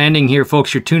for a landing here,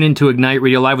 folks. You're tuned into Ignite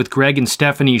Radio Live with Greg and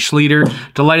Stephanie Schlueter.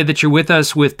 Delighted that you're with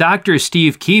us with Dr.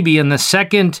 Steve Kiebe in the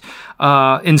second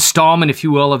installment, if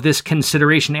you will, of this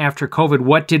consideration after COVID.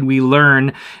 What did we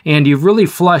learn? And you've really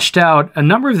fleshed out a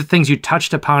number of the things you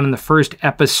touched upon in the first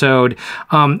episode.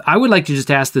 I would like to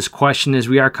just ask this question as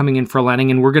we are coming in for a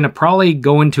landing, and we're going to probably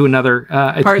go into another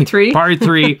Part three.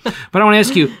 But I want to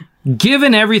ask you,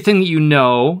 given everything that you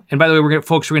know, and by the way, we're going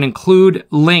to include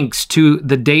links to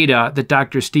the data that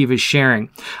Dr. Steve is sharing.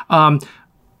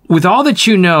 With all that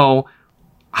you know,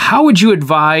 how would you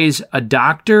advise a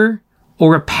doctor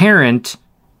or a parent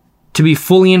to be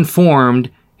fully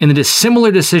informed in the similar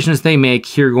decisions they make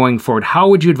here going forward? How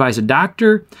would you advise a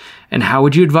doctor, and how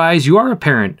would you advise, you are a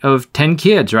parent of 10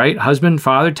 kids, right? Husband,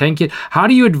 father, 10 kids. How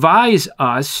do you advise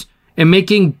us in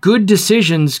making good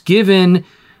decisions given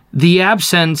the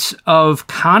absence of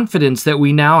confidence that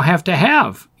we now have to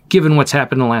have, given what's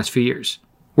happened in the last few years?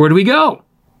 Where do we go?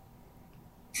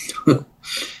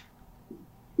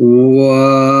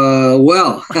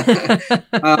 Well,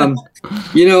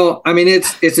 you know, I mean,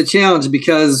 it's a challenge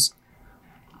because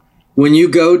when you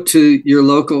go to your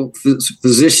local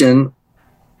physician,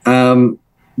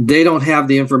 they don't have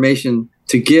the information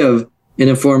to give an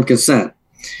informed consent.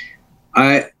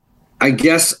 I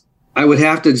guess I would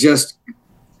have to just,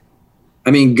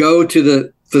 go to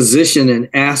the physician and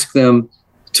ask them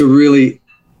to really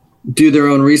do their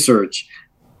own research.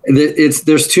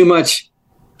 There's too much.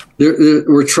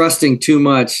 We're trusting too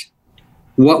much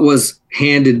what was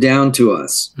handed down to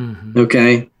us. Mm-hmm.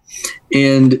 Okay,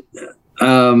 and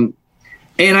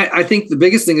I think the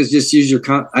biggest thing is just use your.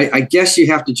 I guess you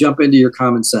have to jump into your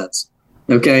common sense.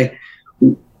 Okay,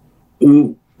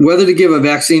 whether to give a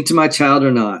vaccine to my child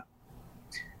or not.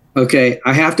 Okay,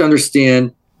 I have to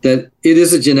understand that it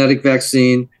is a genetic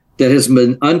vaccine that has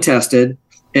been untested,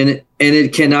 and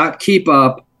it cannot keep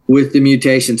up with the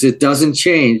mutations. It doesn't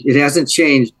change. It hasn't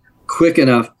changed quick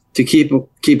enough to keep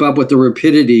up with the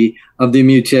rapidity of the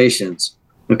mutations.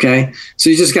 Okay,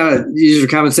 so you just gotta use your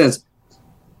common sense.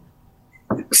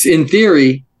 In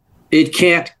theory, it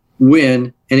can't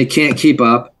win and it can't keep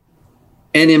up,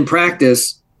 and in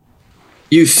practice,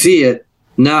 you see it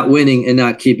not winning and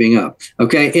not keeping up.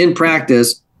 Okay, in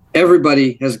practice,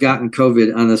 everybody has gotten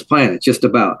COVID on this planet, just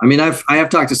about. I have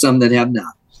talked to some that have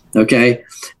not. Okay,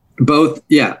 both,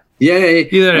 yeah. Yay.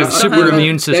 Either a super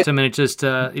immune system and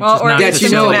asymptomatic.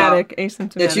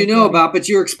 That you know about, but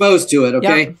you're exposed to it.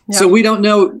 Okay, Yep. So we don't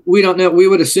know. We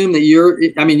would assume that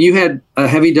you had a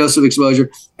heavy dose of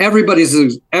exposure. Everybody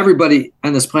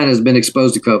on this planet has been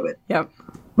exposed to COVID. Yep.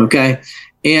 Okay,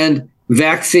 and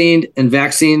vaccinated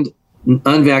and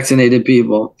unvaccinated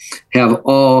people have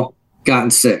all gotten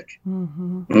sick.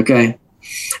 Mm-hmm. Okay,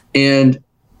 and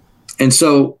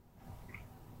so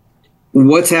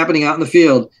what's happening out in the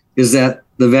field is that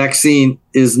the vaccine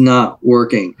is not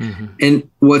working. Mm-hmm. And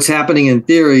what's happening in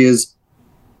theory is,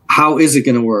 how is it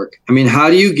going to work? How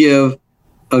do you give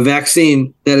a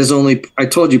vaccine that is only, I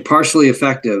told you, partially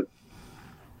effective?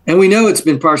 And we know it's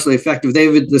been partially effective. The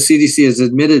CDC has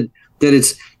admitted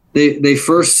that they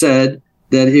first said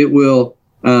that it will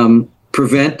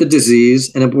prevent the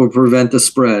disease and it will prevent the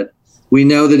spread. We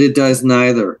know that it does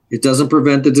neither. It doesn't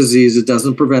prevent the disease. It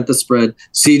doesn't prevent the spread.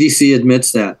 CDC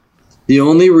admits that. The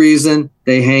only reason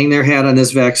they hang their hat on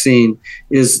this vaccine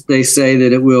is they say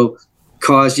that it will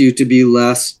cause you to be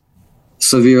less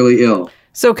severely ill.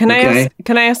 So can Okay.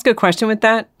 I ask a question with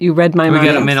that? You read my mind. We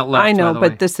got a minute left. I know, by the way.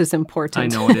 but this is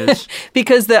important. I know it is.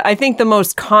 Because I think the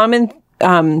most common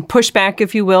pushback,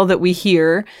 if you will, that we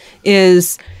hear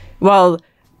is, well,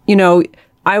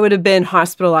 I would have been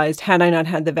hospitalized had I not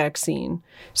had the vaccine.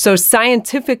 So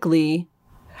scientifically,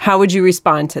 how would you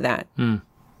respond to that?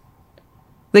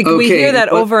 Like we Okay, hear that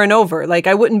but- over and over. Like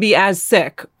I wouldn't be as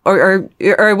sick, or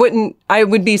I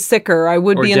would be sicker. I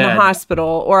would Or be in the dead.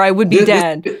 hospital, or I would be This-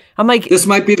 dead. I'm like, This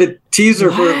might be the teaser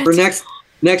for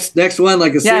next one,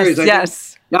 like a series.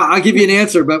 yes. Yeah, I'll give you an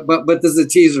answer, but this is a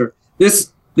teaser.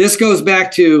 This goes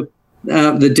back to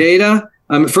the data.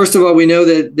 First of all, we know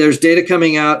that there's data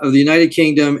coming out of the United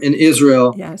Kingdom and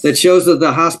Israel Yes. that shows that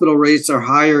the hospital rates are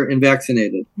higher in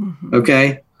vaccinated.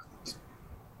 Okay.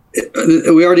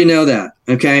 We already know that.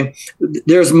 Okay.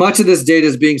 There's much of this data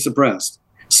is being suppressed.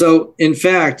 So in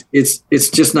fact, it's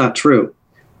just not true.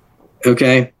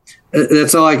 Okay.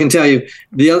 That's all I can tell you.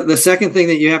 The second thing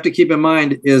that you have to keep in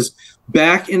mind is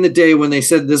back in the day when they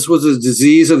said this was a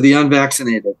disease of the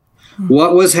unvaccinated,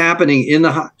 what was happening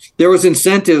there was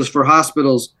incentives for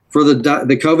hospitals for the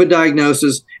COVID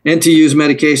diagnosis and to use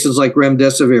medications like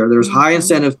remdesivir. There was high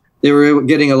incentive. They were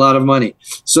getting a lot of money.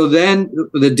 So then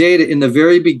the data in the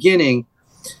very beginning,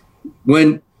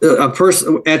 when a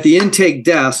person at the intake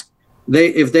desk,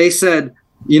 if they said,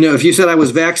 if you said I was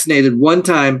vaccinated one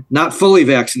time, not fully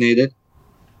vaccinated,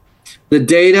 the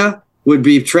data would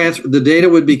be the data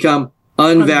would become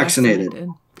unvaccinated.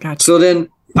 Gotcha. So then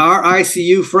our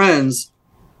ICU friends,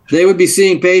 they would be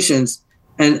seeing patients.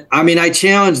 And I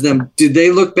challenge them. Did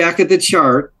they look back at the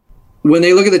chart? When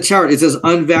they look at the chart, it says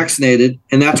unvaccinated,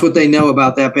 and that's what they know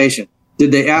about that patient.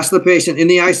 Did they ask the patient in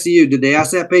the ICU, did they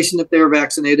ask that patient if they were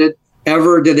vaccinated?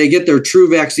 Ever? Did they get their true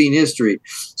vaccine history?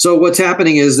 So what's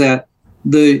happening is that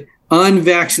the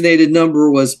unvaccinated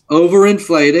number was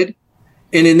overinflated.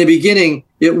 And in the beginning,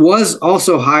 it was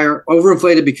also higher,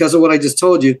 overinflated because of what I just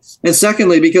told you. And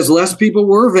secondly, because less people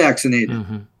were vaccinated.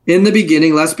 In the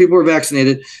beginning, less people were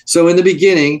vaccinated. So in the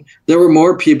beginning, there were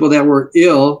more people that were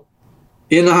ill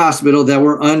in the hospital that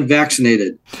were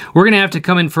unvaccinated. We're going to have to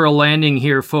come in for a landing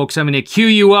here, folks. I'm going to cue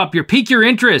you up. Pique your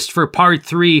interest for part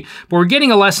 3. But we're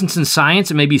getting a lessons in science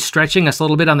and maybe stretching us a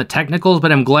little bit on the technicals,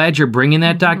 but I'm glad you're bringing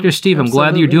that, Dr. Steve. I'm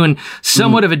glad that you're doing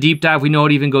somewhat of a deep dive. We know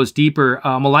it even goes deeper.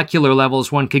 Molecular levels,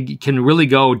 one can really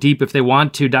go deep if they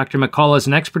want to. Dr. McCullough is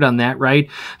an expert on that, right?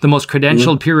 The most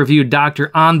credentialed, peer-reviewed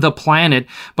doctor on the planet.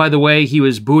 By the way, he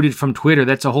was booted from Twitter.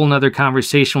 That's a whole nother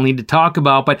conversation we'll need to talk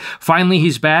about. But finally,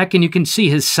 he's back, and you can see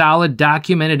his solid,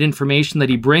 documented information that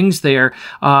he brings there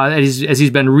as he's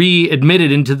been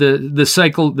readmitted into the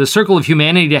circle of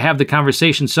humanity to have the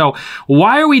conversation. So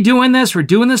why are we doing this? We're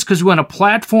doing this because we want to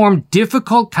platform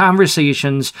difficult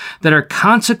conversations that are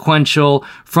consequential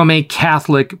from a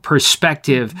Catholic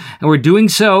perspective. And we're doing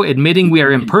so admitting we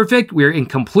are imperfect, we are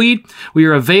incomplete, we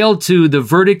are availed to the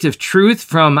verdict of truth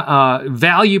from a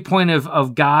value point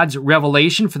of God's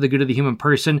revelation for the good of the human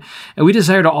person. And we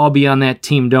desire to all be on that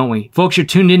team, don't we? Folks, you're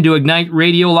tuned into Ignite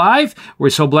Radio Live. We're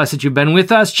so blessed that you've been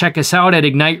with us. Check us out at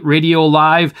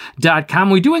igniteradiolive.com.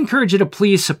 We do encourage you to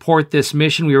please support this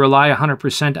mission. We rely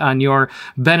 100% on your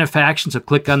benefaction, so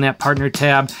click on that partner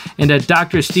tab. And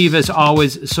Dr. Steve, as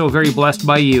always, so very blessed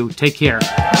by you. Take care.